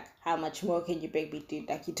me? Like, how much more can you beg me to?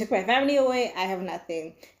 Like, you took my family away, I have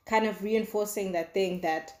nothing. Kind of reinforcing that thing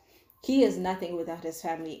that he is nothing without his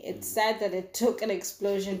family. It's sad that it took an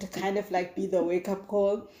explosion to kind of like be the wake up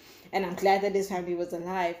call. And I'm glad that his family was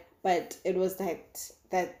alive. But it was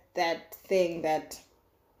that thing that,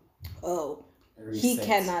 oh, he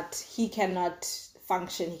cannot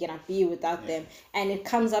function, he cannot be without them. And it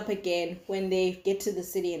comes up again when they get to the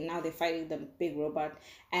city and now they're fighting the big robot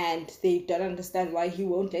and they don't understand why he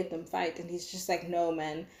won't let them fight, and he's just like, no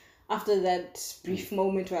man. After that brief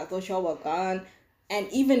moment where I thought y'all were gone, and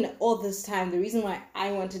even all this time, the reason why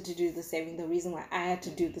I wanted to do the saving, the reason why I had to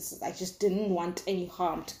do this is I just didn't want any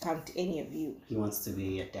harm to come to any of you. He wants to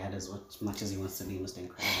be a dad as much as he wants to be Mr.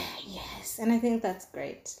 Incredible. Yes, and I think that's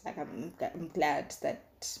great. Like, I'm glad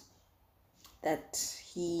that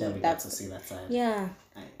we got to see that side. Yeah,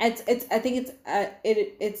 I think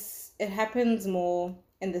it happens more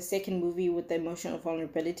in the second movie with the emotional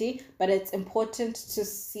vulnerability, but it's important to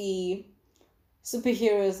see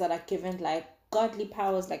superheroes that are given like godly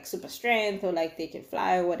powers, like super strength, or like they can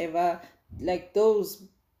fly or whatever, like those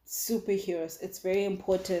superheroes. It's very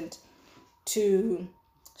important to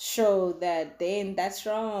show that they ain't that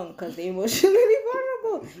strong because they're emotionally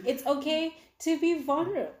vulnerable. It's okay to be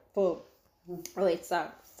vulnerable. Oh wait, sorry.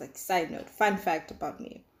 It's like side note, fun fact about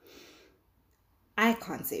me. I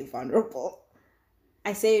can't say vulnerable.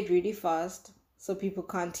 I say it really fast so people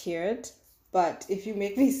can't hear it. But if you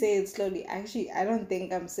make me say it slowly, actually, I don't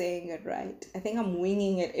think I'm saying it right. I think I'm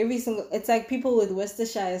winging it every single... It's like people with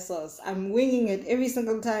Worcestershire sauce. I'm winging it every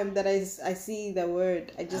single time that I see the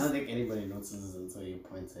word. I don't think anybody notices until you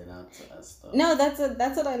point it out to us, though. No, that's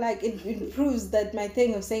what I like. It proves that my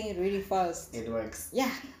thing of saying it really fast. It works.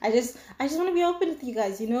 Yeah, I just want to be open with you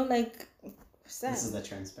guys, you know, like... This is the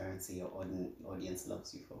transparency your audience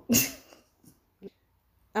loves you for.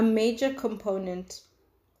 A major component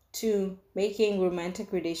to making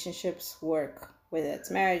romantic relationships work, whether it's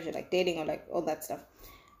marriage or like dating or like all that stuff,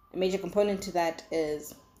 a major component to that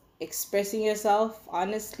is expressing yourself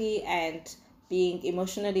honestly and being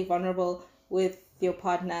emotionally vulnerable with your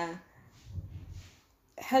partner.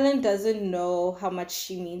 Helen doesn't know how much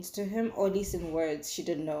she means to him, or at least in words she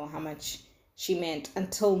didn't know how much she meant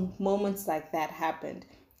until moments like that happened.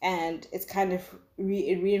 And it's kind of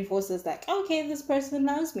it reinforces like, okay, this person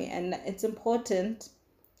loves me. And it's important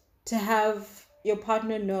to have your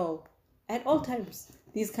partner know at all times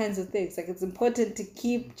these kinds of things. Like, it's important to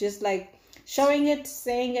keep just like showing it,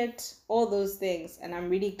 saying it, all those things. And I'm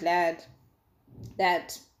really glad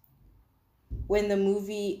that when the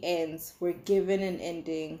movie ends, we're given an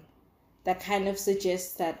ending that kind of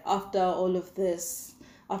suggests that after all of this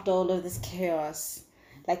chaos,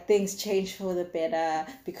 like, things change for the better,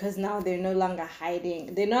 because now they're no longer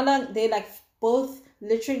hiding. They're like both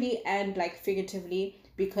literally and like figuratively,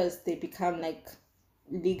 because they become like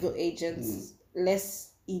legal agents,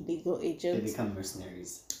 less illegal agents. They become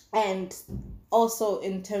mercenaries. And also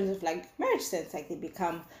in terms of like marriage sense, like they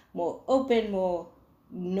become more open,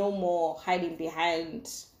 no more hiding behind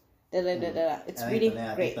It's really great.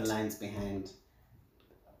 I think the lines behind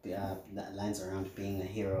the lines around being a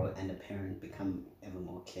hero and a parent become ever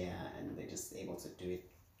more clear, and they're just able to do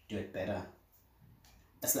it better.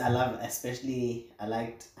 So I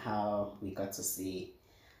liked how we got to see.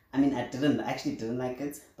 I mean, I actually didn't like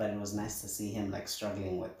it, but it was nice to see him like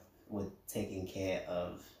struggling with taking care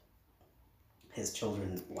of his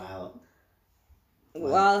children while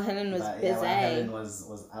Helen was busy. While Helen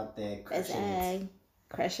was out there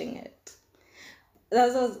crushing it.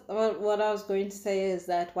 That's what I was going to say, is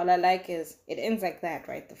that what I like is it ends like that,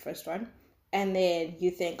 right? The first one. And then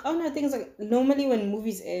you think, oh no, things like, normally when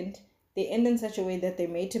movies end, they end in such a way that they're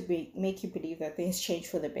made to make you believe that things change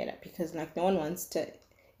for the better, because like no one wants to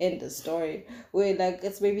end the story where like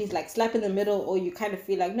it's maybe like slap in the middle, or you kind of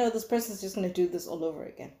feel like, no, this person's just going to do this all over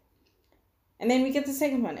again. And then we get the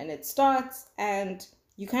second one and it starts, and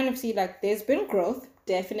you kind of see like there's been growth,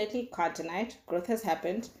 definitely, can't deny it, growth has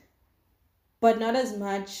happened, but not as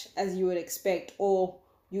much as you would expect, or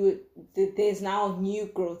there's now new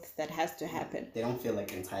growth that has to happen. They don't feel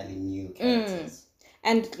like entirely new characters.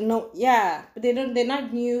 And no, yeah, but they're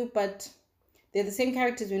not new, but they're the same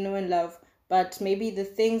characters we know and love, but maybe the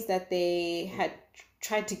things that they had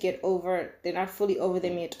tried to get over. They're not fully over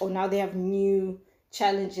them yet, or now they have new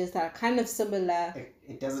challenges that are kind of similar.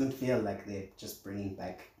 It doesn't feel like they're just bringing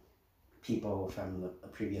back people from a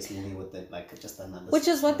previous movie with it, like just another. Which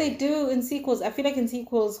is what they do in sequels. I feel like in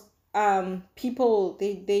sequels, people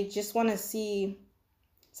they just want to see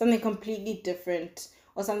something completely different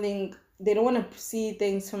or something. They don't want to see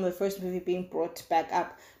things from the first movie being brought back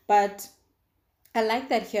up. But I like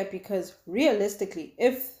that here because realistically,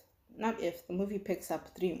 if the movie picks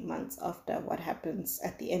up 3 months after what happens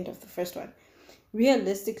at the end of the first one,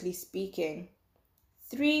 realistically speaking,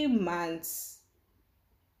 3 months.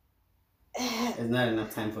 There's not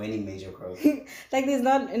enough time for any major growth. Like there's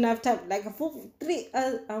not enough time. Like a full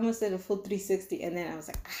I almost said a full 360, and then I was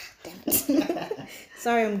like, damn it.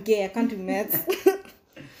 Sorry, I'm gay. I can't do maths.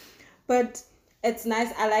 But it's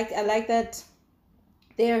nice. I like that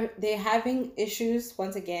they're having issues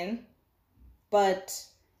once again, but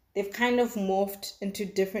they've kind of morphed into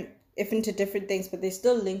different things, but they're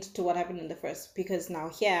still linked to what happened in the first. Because now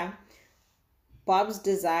here, Bob's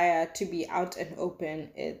desire to be out and open,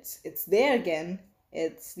 it's there again.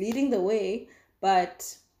 It's leading the way,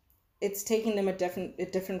 but it's taking them a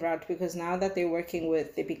different route, because now that they're working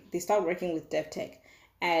with they start working with DevTech,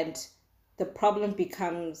 and the problem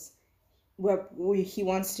becomes where he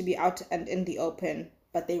wants to be out and in the open,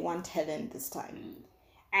 but they want Helen this time.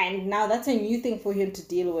 And now that's a new thing for him to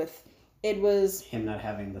deal with. It was him not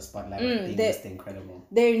having the spotlight of being Mr. Incredible.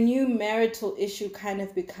 Their new marital issue kind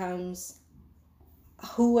of becomes,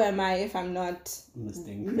 who am I if I'm not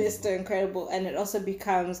Mr. Incredible? And it also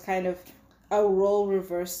becomes kind of a role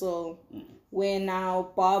reversal where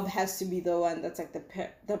now Bob has to be the one that's like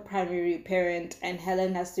the primary parent, and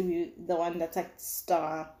Helen has to be the one that's like the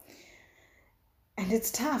star. And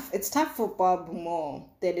it's tough. It's tough for Bob more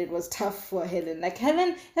than it was tough for Helen. Like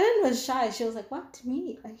Helen was shy. She was like, "What,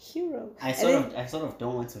 me, a hero?" I sort of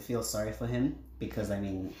don't want to feel sorry for him, because I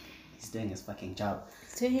mean, he's doing his fucking job.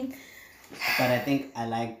 But I think I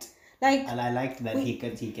liked that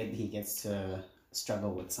he gets to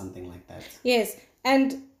struggle with something like that. Yes,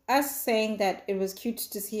 and us saying that it was cute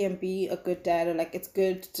to see him be a good dad, or like it's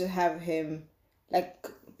good to have him like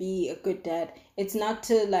be a good dad. It's not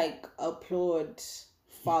to like applaud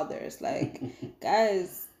fathers. Like,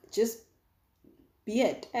 guys, just be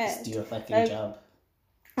a dad. Just do your fucking job.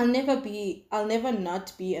 I'll never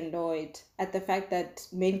not be annoyed at the fact that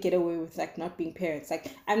men get away with like not being parents.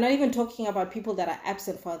 Like, I'm not even talking about people that are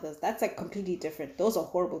absent fathers. That's like completely different. Those are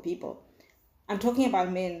horrible people. I'm talking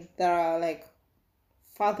about men that are like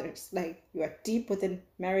fathers. Like, you are deep within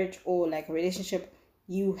marriage or like a relationship.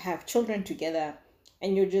 You have children together,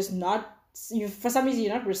 and you're just not. For some reason,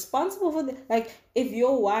 you're not responsible for like, if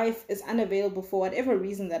your wife is unavailable for whatever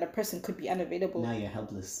reason that a person could be unavailable. Now you're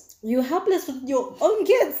helpless. You're helpless with your own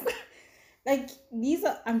kids. Like,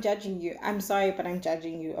 I'm judging you. I'm sorry, but I'm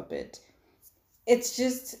judging you a bit. It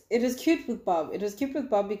was cute with Bob. It was cute with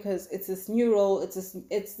Bob because it's this new role. It's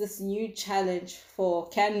this new challenge for,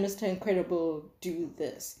 can Mr. Incredible do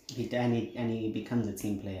this? He becomes a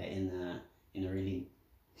team player in a really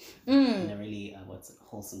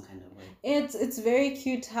wholesome kind of way. It's very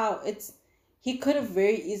cute how he could have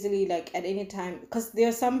very easily, like, at any time, because there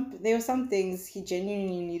were some things he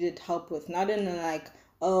genuinely needed help with, not in a like,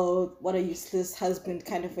 oh, what a useless husband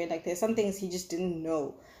kind of way. Like, there's some things he just didn't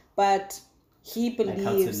know, but he believes,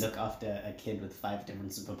 like, how to look after a kid with 5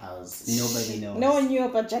 different superpowers. Nobody knows. No one knew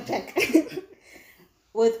about jetpack.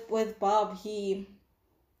 with Bob, he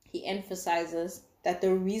emphasizes that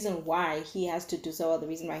the reason why he has to do so, or the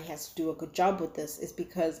reason why he has to do a good job with this, is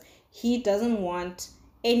because he doesn't want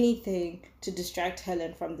anything to distract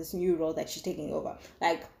Helen from this new role that she's taking over.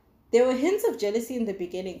 Like, there were hints of jealousy in the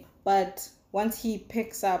beginning, but once he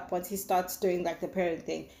starts doing like the parent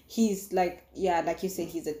thing, he's like, yeah, like you said,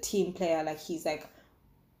 he's a team player. Like,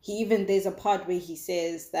 there's a part where he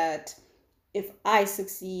says that if I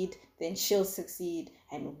succeed, then she'll succeed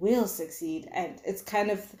and we'll succeed. And it's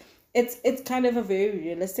kind of a very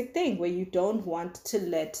realistic thing where you don't want to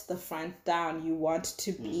let the front down. You want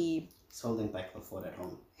to be... It's holding back the fort at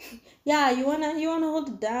home. Yeah, you wanna hold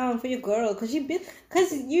it down for your girl, because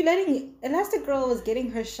you letting Elastigirl was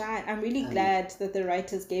getting her shine. I'm really glad that the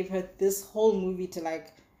writers gave her this whole movie to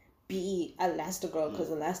like be Elastigirl, because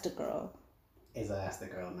Elastigirl is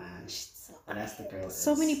Elastigirl, man. Elastigirl is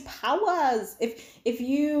so many powers. If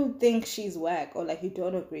you think she's whack or like you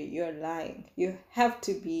don't agree, you're lying. You have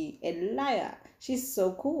to be a liar. She's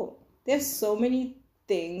so cool. There's so many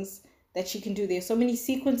things that she can do. There's so many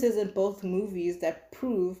sequences in both movies that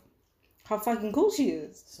prove how fucking cool she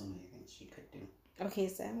is. So many things she could do. Okay,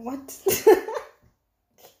 Sam, what?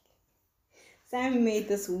 Sam made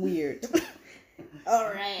this weird. All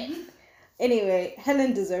right. Anyway,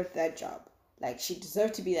 Helen deserved that job. Like, she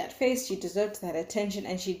deserved to be that face, she deserved that attention,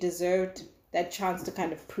 and she deserved that chance to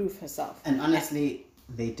kind of prove herself. And honestly,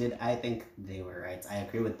 they did. I think they were right. I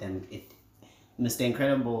agree with them. Mr.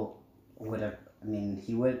 Incredible would have. I mean,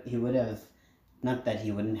 he would have. Not that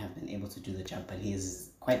he wouldn't have been able to do the job, but he's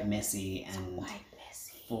quite messy and Quite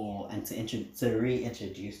messy. to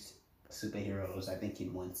reintroduce superheroes. I think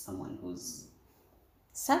you'd want someone who's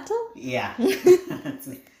Subtle? yeah,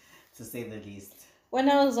 to say the least. When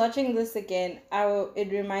I was watching this again,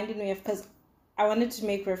 it reminded me of, because I wanted to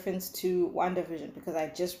make reference to WandaVision because I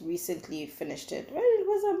just recently finished it. It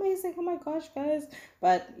was amazing. Oh my gosh, guys.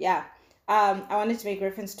 But yeah, I wanted to make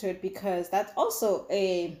reference to it because that's also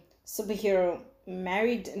a superhero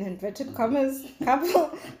married in inverted commas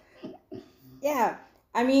couple. Yeah,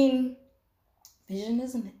 I mean, Vision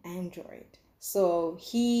is an android. So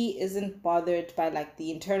he isn't bothered by like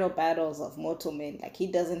the internal battles of mortal men. Like he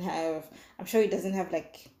doesn't have, I'm sure he doesn't have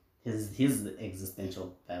like, His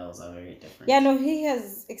existential battles are very different. yeah, no, he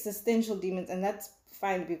has existential demons, and that's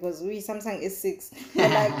fine because we Samsung is 6.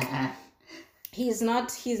 But like he's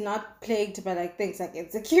not plagued by like things like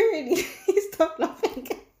insecurity. Stop laughing.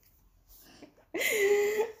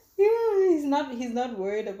 Yeah, he's not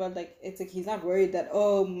worried about like, it's like he's not worried that,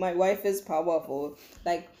 oh, my wife is powerful.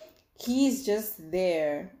 Like he's just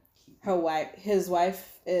there. His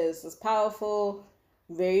wife is powerful,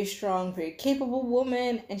 very strong, very capable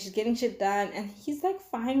woman, and she's getting shit done, and he's like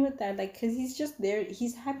fine with that, like, because he's just there.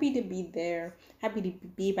 He's happy to be there, happy to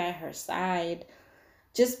be by her side,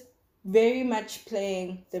 just very much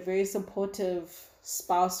playing the very supportive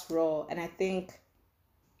spouse role. And I think,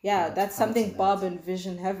 yeah, that's something Bob and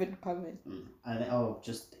Vision have in common.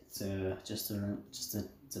 Just to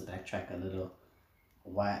backtrack a little,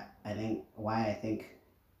 why I think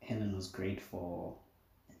Helen was great for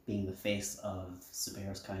being the face of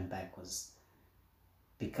superheroes coming back was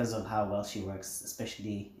because of how well she works,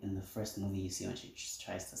 especially in the first movie. You see when she just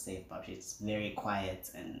tries to save Bob, she's very quiet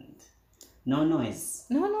and no noise,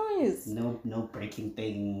 no breaking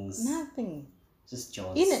things, Nothing, just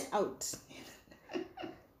jaws in and out.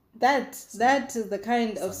 That is the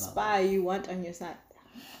kind of spy you want on your side.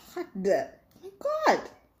 What the? Oh my God!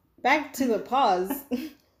 Back to the pause.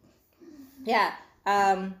 Yeah.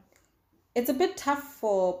 It's a bit tough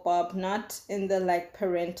for Bob, not in the like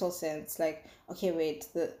parental sense. Like, okay, wait,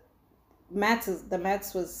 the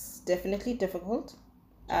maths was definitely difficult.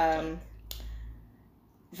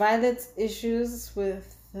 Violet's issues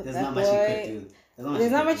with There's that not boy. much you could do.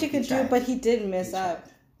 There's not much you could do, but he did mess up.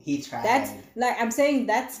 He tried. That's like, I'm saying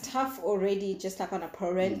that's tough already, just like on a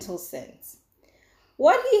parental sense.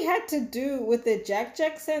 What he had to do with the Jack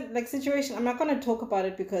like situation, I'm not gonna talk about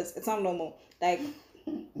it because it's not normal. Like,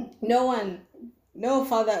 no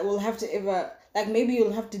father will have to ever, like, maybe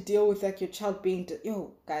you'll have to deal with like your child being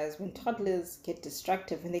yo guys, when toddlers get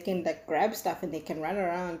destructive and they can like grab stuff and they can run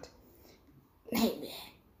around, nightmare,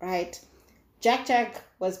 right? Jack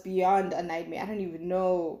was beyond a nightmare. I don't even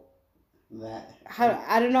know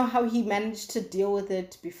I don't know how he managed to deal with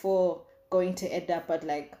it before going to Edda, but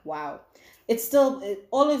like, wow. It's still,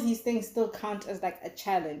 all of these things still count as like a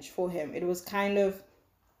challenge for him. It was kind of,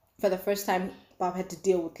 for the first time, Bob had to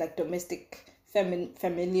deal with like domestic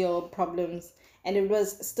familial problems, and it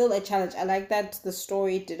was still a challenge. I like that the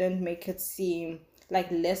story didn't make it seem like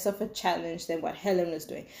less of a challenge than what Helen was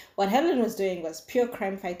doing. What Helen was doing was pure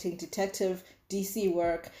crime fighting, detective DC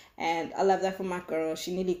work, and I love that for my girl.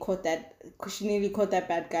 She nearly caught that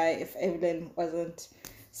bad guy. If Evelyn wasn't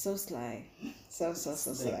so sly, so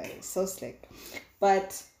sly, so slick.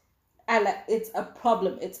 But it's a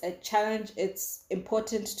problem. It's a challenge. It's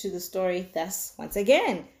important to the story. Thus, once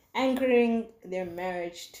again, anchoring their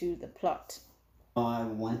marriage to the plot.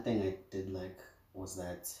 One thing I did like was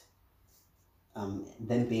that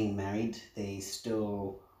them being married, they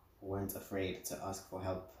still weren't afraid to ask for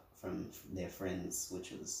help from their friends,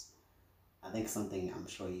 which was, I think, something I'm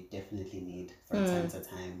sure you definitely need from time to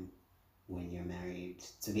time when you're married,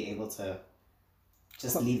 to be able to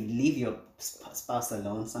just leave your spouse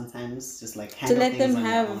alone sometimes, just like to let them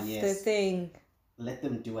have the thing, let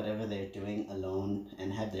them do whatever they're doing alone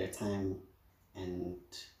and have their time, and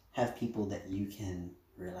have people that you can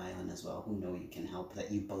rely on as well, who know you can help,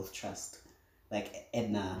 that you both trust, like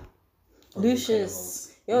Edna,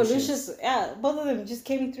 Lucius, yeah, both of them just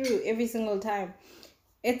came through every single time.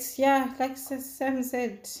 It's, yeah, like Sam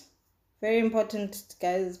said, very important,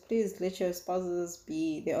 guys. Please let your spouses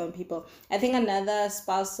be their own people. I think another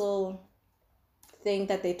spousal thing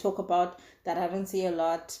that they talk about that I don't see a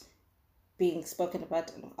lot being spoken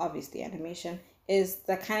about, obviously animation, is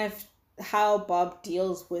the kind of how Bob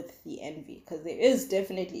deals with the envy, because there is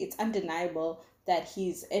definitely, it's undeniable that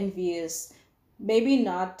he's envious, maybe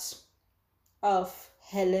not of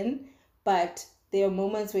Helen, but there are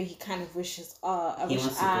moments where he kind of wishes, oh, I He wish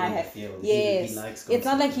wants to go I in the had. field. Yes, He likes going it's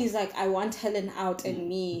to not the like field. he's like, I want Helen out and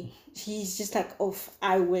me. He's just like, oh,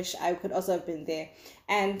 I wish I could also have been there.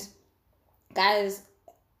 And guys,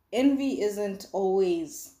 envy isn't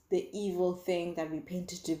always the evil thing that we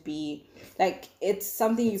paint it to be. Like, it's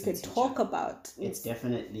something you can talk about. It's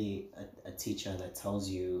definitely a teacher that tells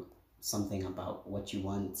you something about what you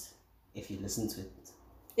want if you listen to it.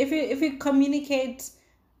 If you communicate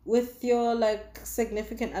with your like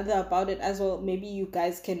significant other about it as well, maybe you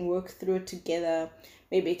guys can work through it together.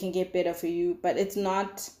 Maybe it can get better for you, but it's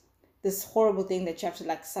not this horrible thing that you have to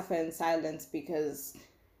like suffer in silence. Because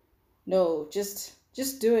no, just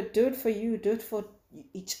do it for you, do it for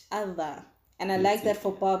each other. And I like that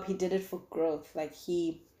for Bob, he did it for growth. Like,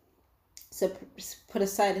 he put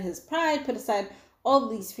aside his pride, put aside all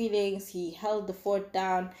these feelings, he held the fort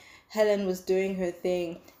down. Helen was doing her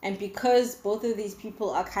thing, and because both of these people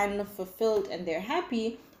are kind of fulfilled and they're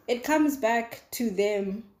happy, it comes back to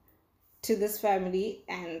them, to this family,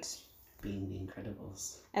 and being the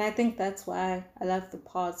Incredibles. And I think that's why I love the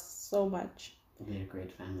Paws so much. They're a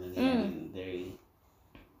great family. I mean, they're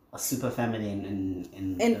a super family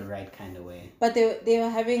in the right kind of way. But they were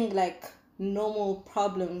having like normal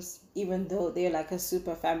problems, even though they're like a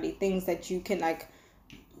super family. Things that you can like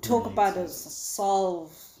talk about and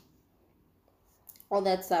solve. All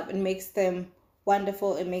that stuff. It makes them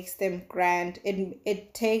wonderful. It makes them grand.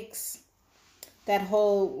 It takes that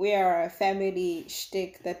whole we are a family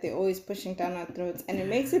shtick that they're always pushing down our throats, and it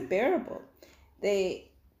makes it bearable. They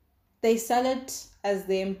sell it as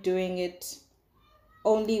them doing it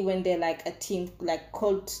only when they're like a team, like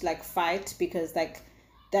called like fight, because like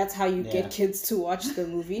that's how you get kids to watch the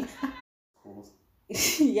movie. Cool.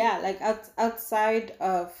 Yeah, like outside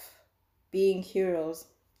of being heroes,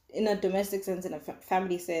 in a domestic sense, in a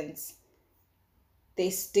family sense, they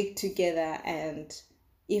stick together. And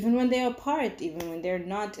even when they're apart, even when they're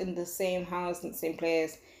not in the same house, in the same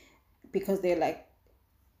place, because they're like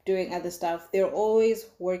doing other stuff, they're always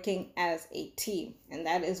working as a team. And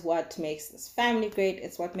that is what makes this family great.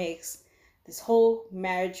 It's what makes this whole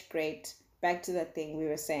marriage great. Back to that thing we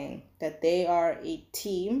were saying, that they are a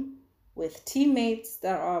team with teammates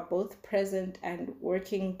that are both present and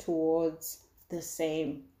working towards the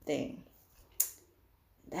same thing.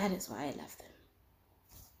 That is why I love them.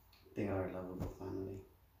 They are a lovable family.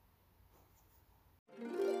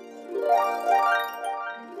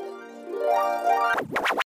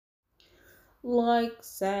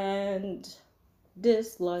 Likes and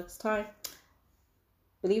dislikes time.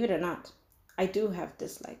 Believe it or not, I do have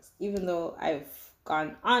dislikes, even though I've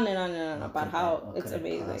gone on and on and on about how it's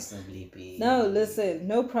amazing. No, listen,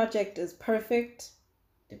 no project is perfect.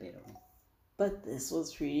 Debatable. But this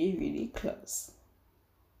was really, really close.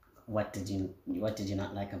 What did you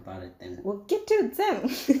not like about it then? We'll get to it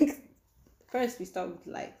then. First, we start with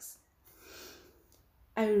likes.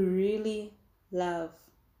 I really love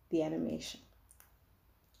the animation.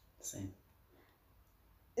 Same.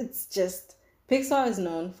 It's just, Pixar is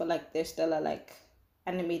known for like their stellar like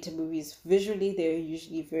animated movies. Visually, they're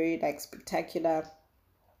usually very like spectacular.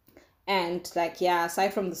 And like, yeah,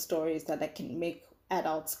 aside from the stories that like can make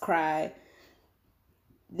adults cry,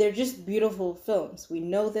 they're just beautiful films. We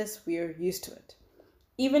know this, we're used to it.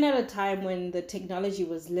 Even at a time when the technology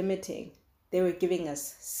was limiting, they were giving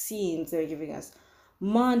us scenes, they were giving us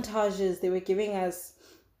montages, they were giving us,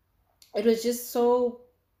 it was just so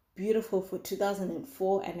beautiful for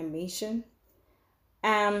 2004 animation.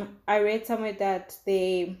 I read somewhere that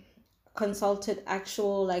they consulted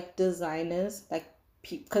actual like designers, like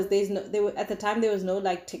because they were at the time there was no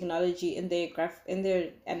like technology in their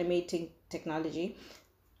animating technology.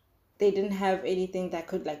 They didn't have anything that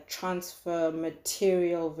could like transfer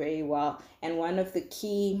material very well. And one of the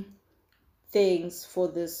key things for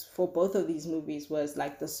both of these movies was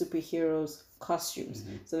like the superheroes costumes.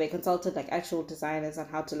 Mm-hmm. So they consulted like actual designers on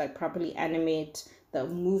how to like properly animate the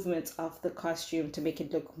movements of the costume to make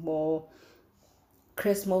it look more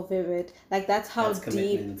crisp, more vivid. Like that's how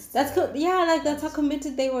deep. That's how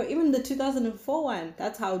committed they were. Even the 2004 one,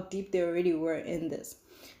 that's how deep they already were in this.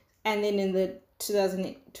 And then in the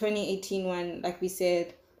 2018 one, like we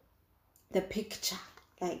said, the picture,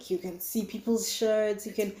 like you can see people's shirts,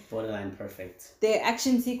 you can borderline perfect. Their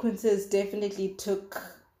action sequences definitely took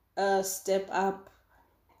a step up,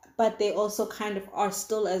 but they also kind of are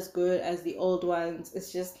still as good as the old ones.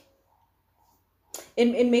 It's just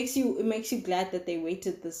it makes you glad that they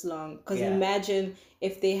waited this long, because Yeah. imagine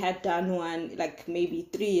if they had done one like maybe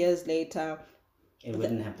 3 years later. It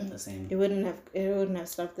wouldn't have been the same. It wouldn't have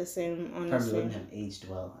stuck the same, honestly. Probably wouldn't have aged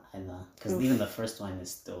well either, because even the first one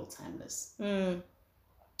is still timeless.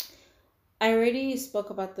 I already spoke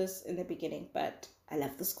about this in the beginning, but I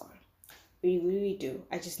love the score. We really do.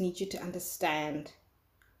 I just need you to understand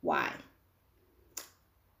why.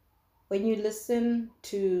 When you listen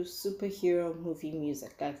to superhero movie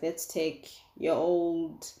music, like let's take your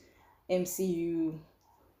old MCU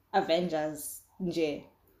Avengers, nje.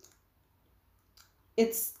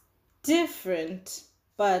 It's different,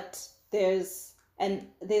 but there's a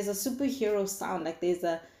superhero sound. Like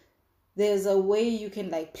there's a way you can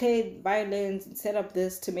like play violins and set up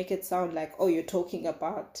this to make it sound like, oh, you're talking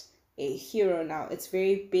about a hero now. It's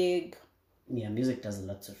very big. Yeah, music does a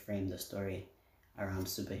lot to frame the story around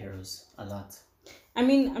superheroes. A lot. I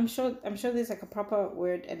mean, I'm sure there's like a proper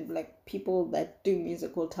word, and like people that do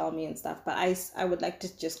music will tell me and stuff, but I would like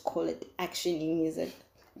to just call it action-y music,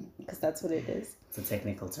 because that's what it is. It's a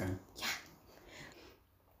technical term. Yeah.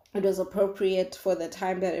 It was appropriate for the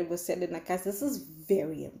time that it was set in. Like, guys, this is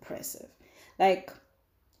very impressive. Like,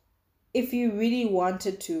 if you really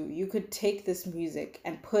wanted to, you could take this music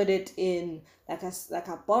and put it in like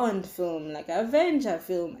a Bond film, like an Avenger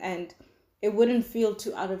film, and it wouldn't feel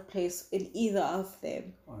too out of place in either of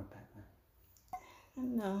them. Or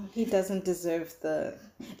Batman. No, he doesn't deserve the,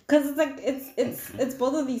 because it's like it's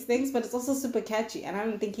both of these things, but it's also super catchy, and I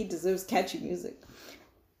don't think he deserves catchy music.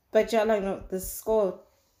 But yeah, like, no, the score,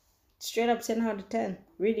 straight up 10 out of 10.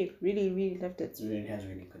 Really, really, really loved it. It really has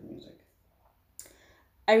really good music.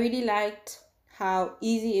 I really liked how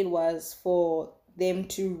easy it was for them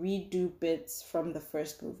to redo bits from the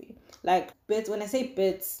first movie. Like bits, when I say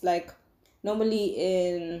bits, like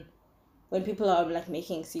normally when people are like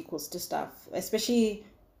making sequels to stuff, especially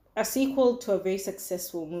a sequel to a very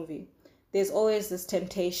successful movie, there's always this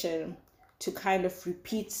temptation to kind of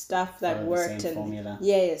repeat stuff that worked, and formula.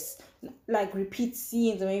 Yes, like repeat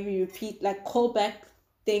scenes, or maybe repeat, like call back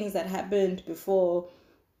things that happened before.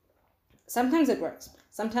 Sometimes it works.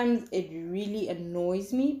 Sometimes it really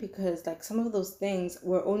annoys me, because like some of those things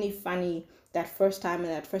were only funny that first time and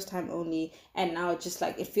that first time only, and now it's just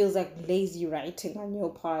like it feels like lazy writing on your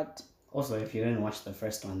part. Also, if you didn't watch the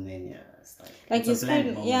first one, then yeah, it's like you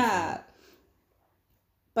spend, yeah.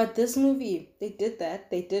 But this movie, they did that.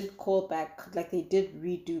 They did call back, like they did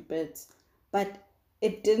redo bits, but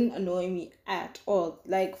it didn't annoy me at all.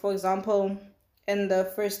 Like, for example, in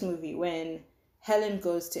the first movie, when Helen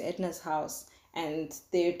goes to Edna's house and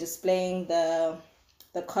they're displaying the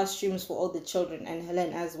costumes for all the children, and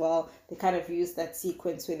Helen as well, they kind of use that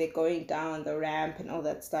sequence where they're going down the ramp and all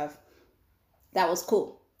that stuff. That was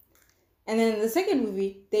cool. And then in the second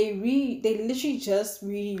movie, they literally just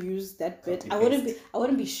reused that bit. I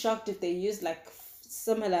wouldn't be shocked if they used like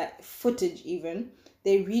similar footage even.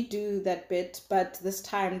 They redo that bit, but this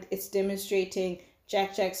time it's demonstrating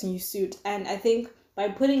Jack Jack's new suit. And I think by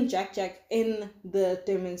putting Jack Jack in the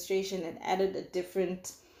demonstration, it added a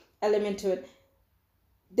different element to it.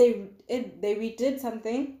 They redid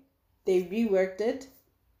something, they reworked it,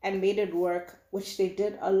 and made it work, which they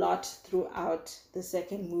did a lot throughout the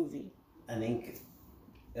second movie. I think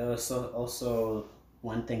it was also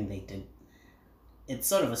one thing they did. It's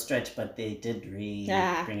sort of a stretch, but they did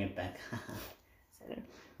bring it back.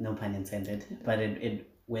 No pun intended. But it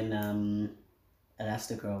when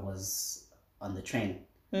Elastigirl was on the train,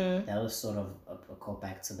 that was sort of a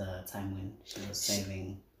callback to the time when she was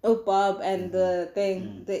saving. Oh, Bob, and the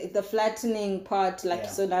thing, the flattening part, like,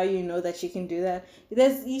 so now you know that she can do that.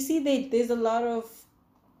 There's a lot of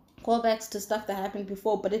callbacks to stuff that happened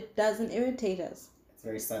before, but it doesn't irritate us. It's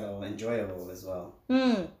very subtle, enjoyable as well.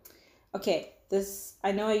 Okay,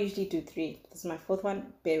 I know I usually do 3. This is my 4th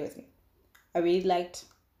one. Bear with me. I really liked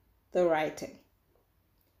the writing.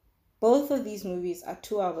 Both of these movies are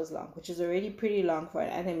 2 hours long, which is already pretty long for an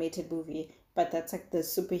animated movie, but that's like the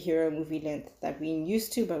superhero movie length that we're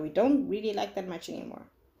used to, but we don't really like that much anymore.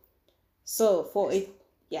 So for a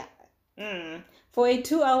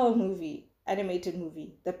 2-hour movie, animated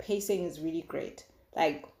movie, the pacing is really great.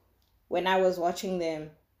 Like when I was watching them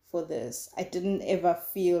for this, I didn't ever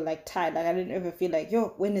feel like tired. Like I didn't ever feel like,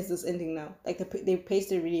 when is this ending now? Like they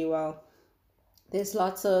paced it really well. There's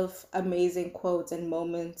lots of amazing quotes and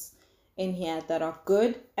moments in here that are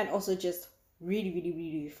good, and also just really, really,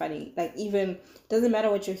 really funny. Like, even doesn't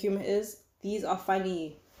matter what your humor is, these are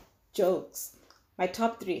funny jokes. My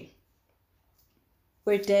top 3: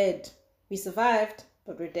 we're dead. We survived,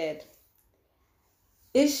 but we're dead.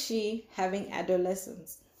 Is she having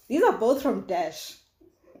adolescence? These are both from Dash.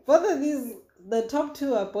 Both of these the top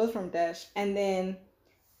two are both from Dash, and then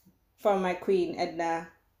from my queen Edna,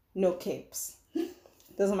 no capes.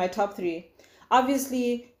 Those are my top three.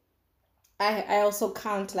 Obviously, I also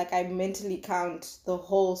count, like, I mentally count the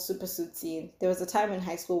whole super suit scene. There was a time in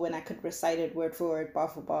high school when I could recite it word for word, bar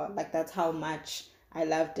for bar. Like, that's how much I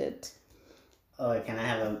loved it. Oh, can I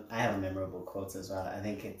have a memorable quote as well. I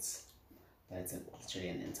think it's literally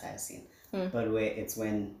an entire scene. But where it's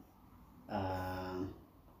when Helen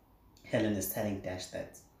is telling Dash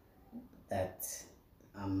that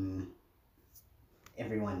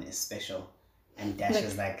everyone is special, and Dash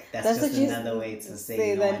is like, that's just another way to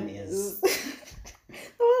say no one is.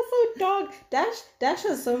 That was so dark. Dash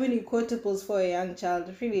has so many quotables for a young child.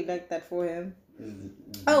 I really like that for him.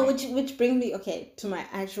 Oh, which brings me to my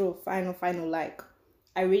actual final like.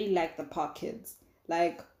 I really like the Park Kids.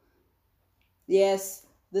 Like, yes,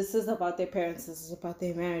 this is about their parents, this is about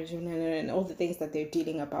their marriage, and all the things that they're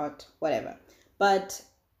dealing about, whatever. But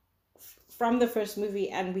from the first movie,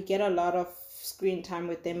 and we get a lot of screen time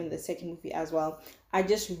with them in the second movie as well, I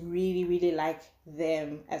just really, really like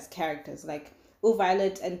them as characters. Like,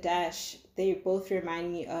 Violet and Dash, they both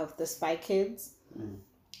remind me of the Spy Kids,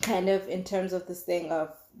 kind of in terms of this thing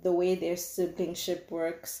of the way their siblingship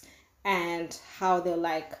works and how they'll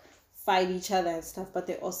like fight each other and stuff, but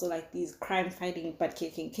they're also like these crime fighting butt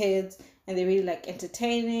kicking kids, and they're really like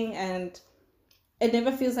entertaining, and it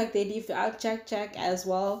never feels like they leave out Jack as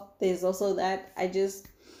well. There's also that. I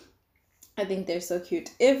think they're so cute.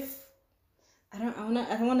 If I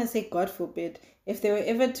don't want to say God forbid, if they were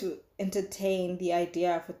ever to entertain the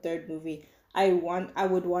idea of a third movie, I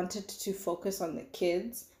would want it to focus on the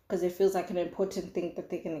kids, because it feels like an important thing that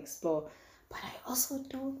they can explore. But I also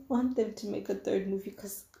don't want them to make a third movie,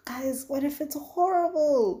 because, guys, what if it's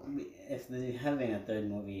horrible? If they're having a third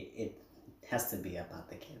movie, it has to be about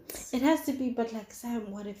the kids. It has to be, but like,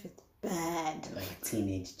 Sam, what if it's bad? Like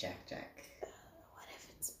teenage Jack. What if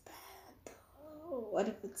it's bad, though? What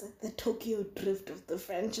if it's like the Tokyo Drift of the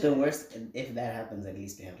franchise? The worst, if that happens, at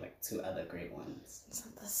least we have like two other great ones. It's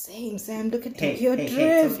not the same, Sam. Look at Tokyo Drift.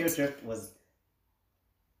 Tokyo Drift was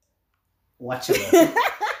watchable.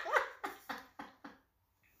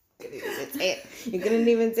 You couldn't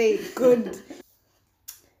even say good.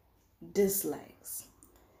 Dislikes.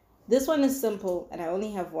 This one is simple, and I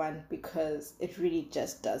only have one because it really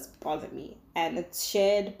just does bother me, and it's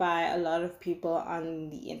shared by a lot of people on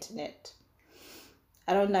the internet.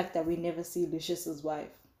 I don't like that we never see Lucius's wife.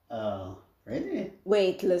 Oh, really?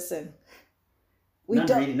 Wait, listen.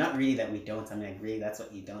 Not really that we don't. I mean, like, really, that's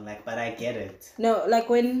what you don't like, but I get it. No, like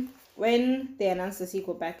when they announced the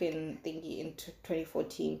sequel back in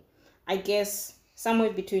 2014, I guess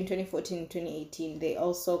somewhere between 2014 and 2018, they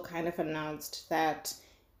also kind of announced that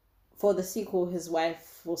for the sequel, his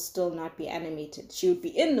wife will still not be animated. She would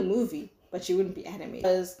be in the movie, but she wouldn't be animated.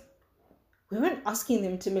 Because we weren't asking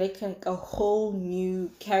them to make like a whole new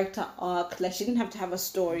character arc. Like, she didn't have to have a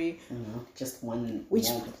story. Just one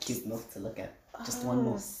more cute milk to look at. Just one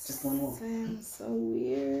more. Sounds so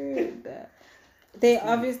weird. They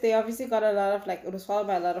obviously got a lot of, like, it was followed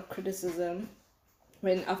by a lot of criticism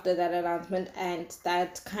when after that announcement, and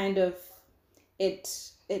that kind of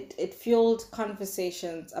it fueled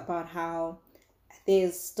conversations about how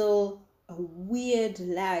there's still a weird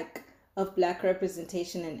lack of Black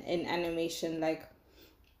representation in animation. Like,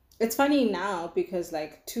 it's funny now because,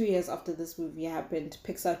 like, 2 years after this movie happened,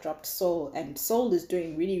 Pixar dropped Soul, and Soul is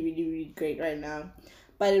doing really, really, really great right now.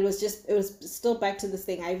 But it was still back to this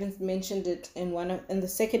thing. I even mentioned it in the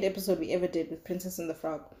second episode we ever did with Princess and the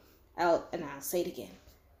Frog. I'll say it again.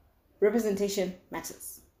 Representation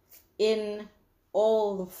matters in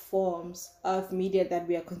all the forms of media that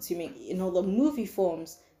we are consuming, in all the movie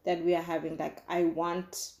forms that we are having. Like, I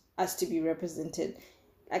want us to be represented.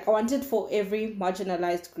 Like, I wanted for every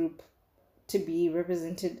marginalized group to be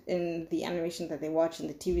represented in the animation that they watch, in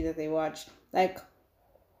the TV that they watch. Like,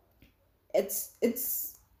 it's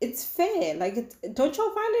fair. Like, don't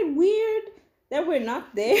y'all find it weird that we're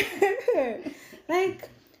not there? Like,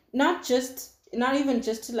 not even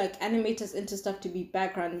just to, like, animate us into stuff to be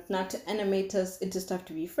background, not to animate us into stuff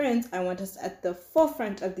to be friends. I want us at the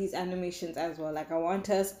forefront of these animations as well. Like, I want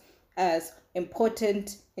us as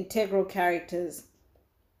important, integral characters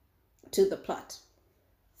to the plot.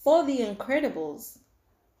 For The Incredibles,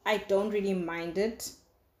 I don't really mind it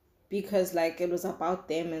because, like, it was about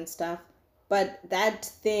them and stuff. But that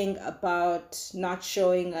thing about not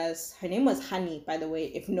showing us, her name was Honey, by the way,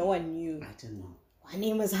 if no one knew. I didn't know. Her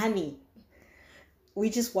name was Honey. We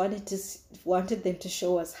just wanted them to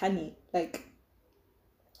show us Honey. Like,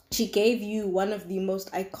 she gave you one of the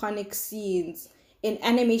most iconic scenes in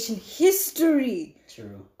animation history.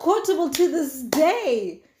 True. Quotable to this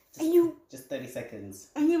day. Just 30 seconds.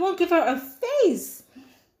 And you won't give her a face.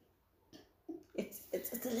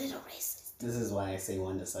 It's a little racist. This is why I say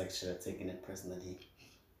Wanda Sykes should have taken it personally.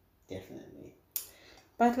 Definitely.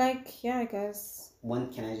 But like, yeah, I guess.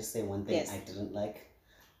 Can I just say one thing Yes. I didn't like?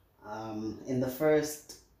 In the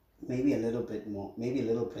first, maybe a little bit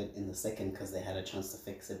in the second because they had a chance to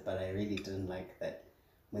fix it, but I really didn't like that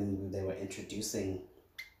when they were introducing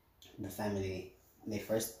the family. They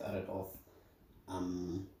first started off.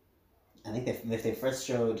 I think they first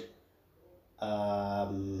showed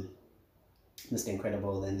Mr.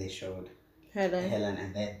 Incredible, then they showed Helen,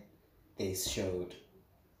 and then they showed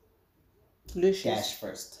Lucius. Dash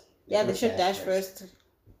first. They showed Dash first.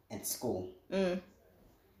 At school. Mm.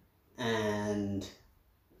 And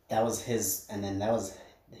that was his, and then that was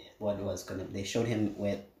what was gonna. They showed him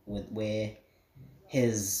with where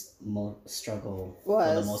his struggle for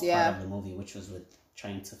the most part of the movie, which was with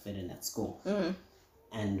trying to fit in at school. Mm.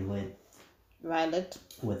 And with Violet,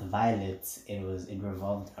 it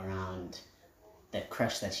revolved around the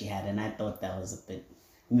crush that she had, and I thought that was a bit.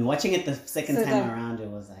 I mean, watching it the second time around, it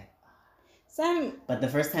was like. Sam. But the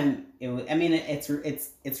first time, it's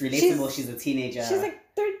relatable. She's a teenager. She's like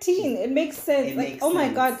 13. It makes sense. My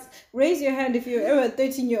God, raise your hand if you're ever a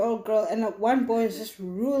 13-year-old girl and one boy is just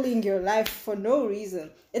ruling your life for no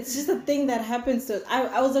reason. It's just a thing that happens to us.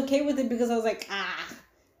 I was okay with it because I was like,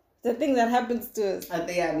 the thing that happens to us.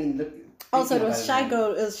 Look. Also, it was shy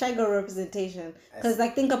girl representation. Because,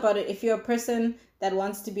 think about it. If you're a person that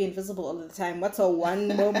wants to be invisible all the time, what's a one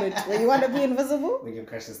moment where you want to be invisible? When your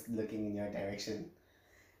crush is looking in your direction.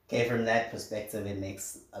 Okay, from that perspective, it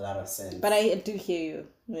makes a lot of sense. But I do hear you.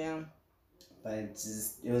 Yeah. But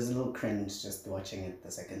it was a little cringe just watching it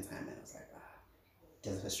the second time. And I was like,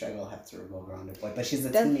 does the struggle have to revolve around a boy? But she's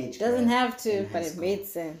a teenage girl. Doesn't have to, but it made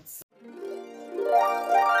sense.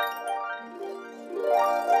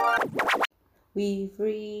 We've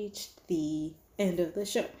reached the end of the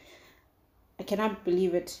show. I cannot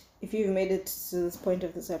believe it. If you've made it to this point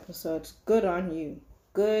of this episode, good on you.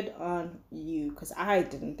 Good on you. Because I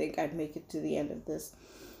didn't think I'd make it to the end of this.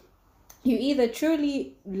 You either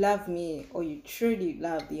truly love me or you truly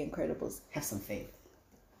love The Incredibles. Have some faith.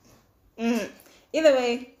 Either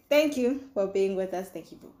way, thank you for being with us.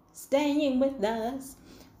 Thank you for staying with us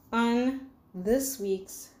on this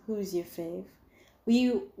week's Who's Your Fave.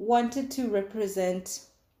 We wanted to represent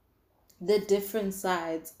the different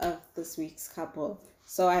sides of this week's couple.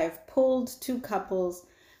 So I have pulled two couples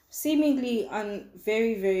seemingly on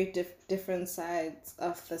very, very different sides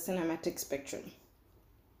of the cinematic spectrum.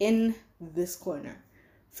 In this corner,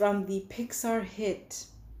 from the Pixar hit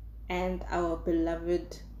and our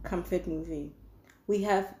beloved comfort movie, we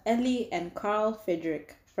have Ellie and Carl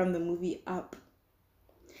Frederick from the movie Up.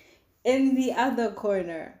 In the other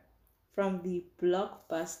corner, from the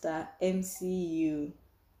blockbuster MCU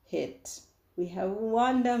hit, we have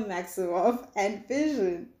Wanda Maximoff and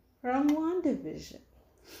Vision from WandaVision.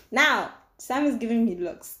 Now, Sam is giving me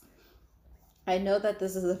looks. I know that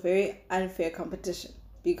this is a very unfair competition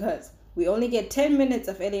because we only get 10 minutes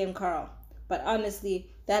of Ellie and Carl. But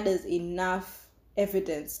honestly, that is enough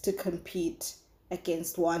evidence to compete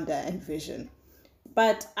against Wanda and Vision.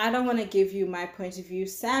 But I don't want to give you my point of view.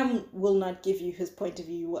 Sam will not give you his point of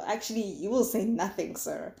view. You will say nothing,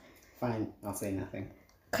 sir. Fine, I'll say nothing.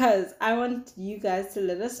 Because I want you guys to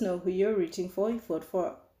let us know who you're rooting for. You vote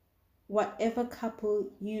for whatever couple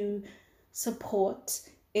you support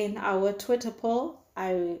in our Twitter poll.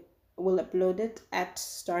 I will upload it at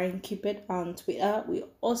Starring Cupid on Twitter. We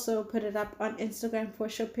also put it up on Instagram for a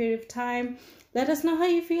short period of time. Let us know how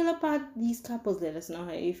you feel about these couples. Let us know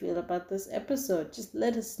how you feel about this episode. Just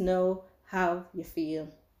let us know how you feel.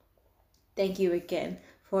 Thank you again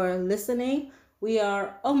for listening. We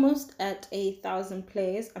are almost at 1,000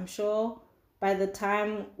 plays. I'm sure by the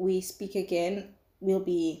time we speak again, we'll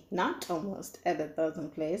be not almost at 1,000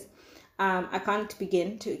 plays. I can't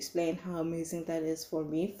begin to explain how amazing that is for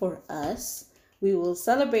me, for us. We will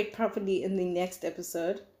celebrate properly in the next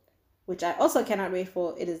episode, which I also cannot wait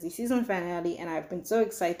for. It is the season finale, and I've been so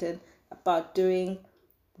excited about doing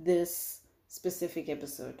this specific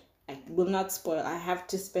episode. I will not spoil. I have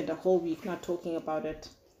to spend a whole week not talking about it.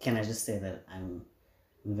 Can I just say that I'm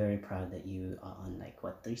very proud that you are on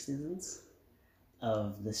 3 seasons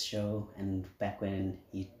of this show, and back when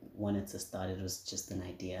you wanted to start, it was just an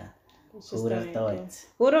idea. Who would have thought?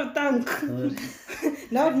 Who would have thunk?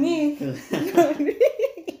 Not me. Not me.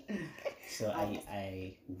 So I'm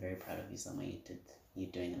very proud of you, Selma.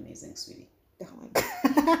 You're doing amazing, sweetie. Oh my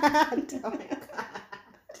god. Oh my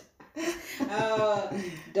god.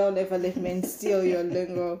 Don't ever let men steal your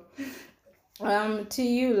lingo. To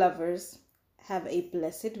you lovers, have a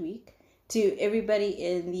blessed week. To everybody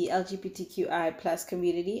in the LGBTQI plus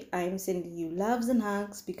community, I'm sending you loves and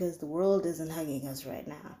hugs because the world isn't hugging us right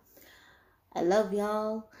now. I love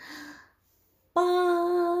y'all.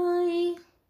 Bye.